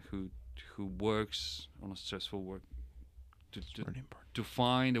everyone who works on a stressful work to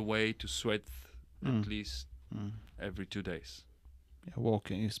find a way to sweat at least every 2 days. Yeah,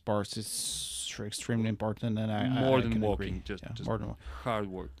 walking sports is extremely important, and more than than walking, just more than hard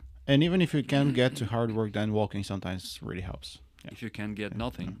work. And even if you can't get to hard work, then walking sometimes really helps. If you can get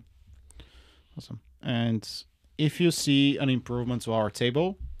nothing. Awesome. And if you see an improvement to our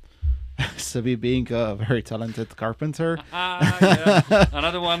table, Subby being a very talented carpenter,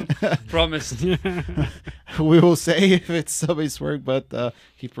 another one promised. We will say if it's Subby's work, but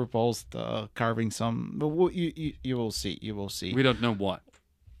he proposed carving some. But you will see. You will see. We don't know what.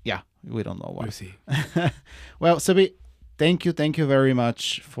 Yeah, we don't know what. We'll see. Well, Subby, thank you very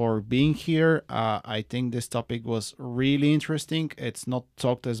much for being here. I think this topic was really interesting. It's not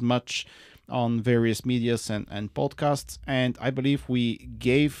talked as much on various medias and podcasts, and I believe we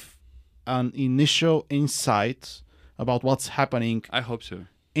gave an initial insight about what's happening. I hope so.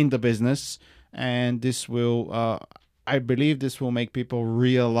 In the business, and this will I believe this will make people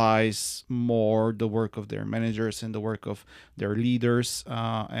realize more the work of their managers and the work of their leaders,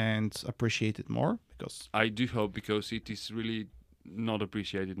 and appreciate it more, because I do hope, because it is really not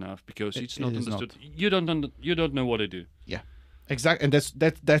appreciated enough, because it's not understood. Not. You don't know what they do. Yeah, exactly, and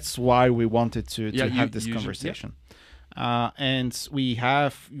that's why we wanted to have this conversation. And we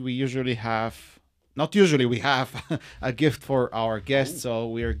usually have a gift for our guests, so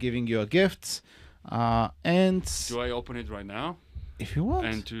we are giving you a gift. And do I open it right now? If you want.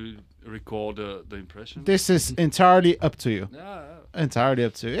 And to record the impression? This is entirely up to you. Entirely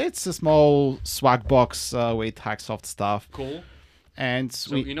up to you. It's a small swag box with HackSoft stuff. Cool. And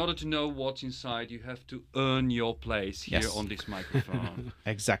so in order to know what's inside, you have to earn your place here on this microphone.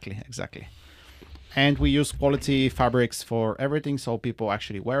 Exactly. And we use quality fabrics for everything, so people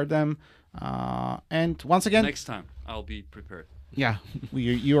actually wear them. And once again, next time I'll be prepared. Yeah,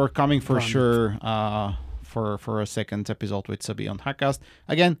 you are coming for sure for a second episode with Subby on HackCast.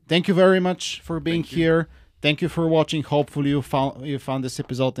 Again, thank you very much for being here. Thank you for watching. Hopefully you found this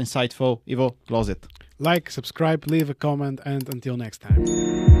episode insightful. Ivo, close it. Like, subscribe, leave a comment, and until next time.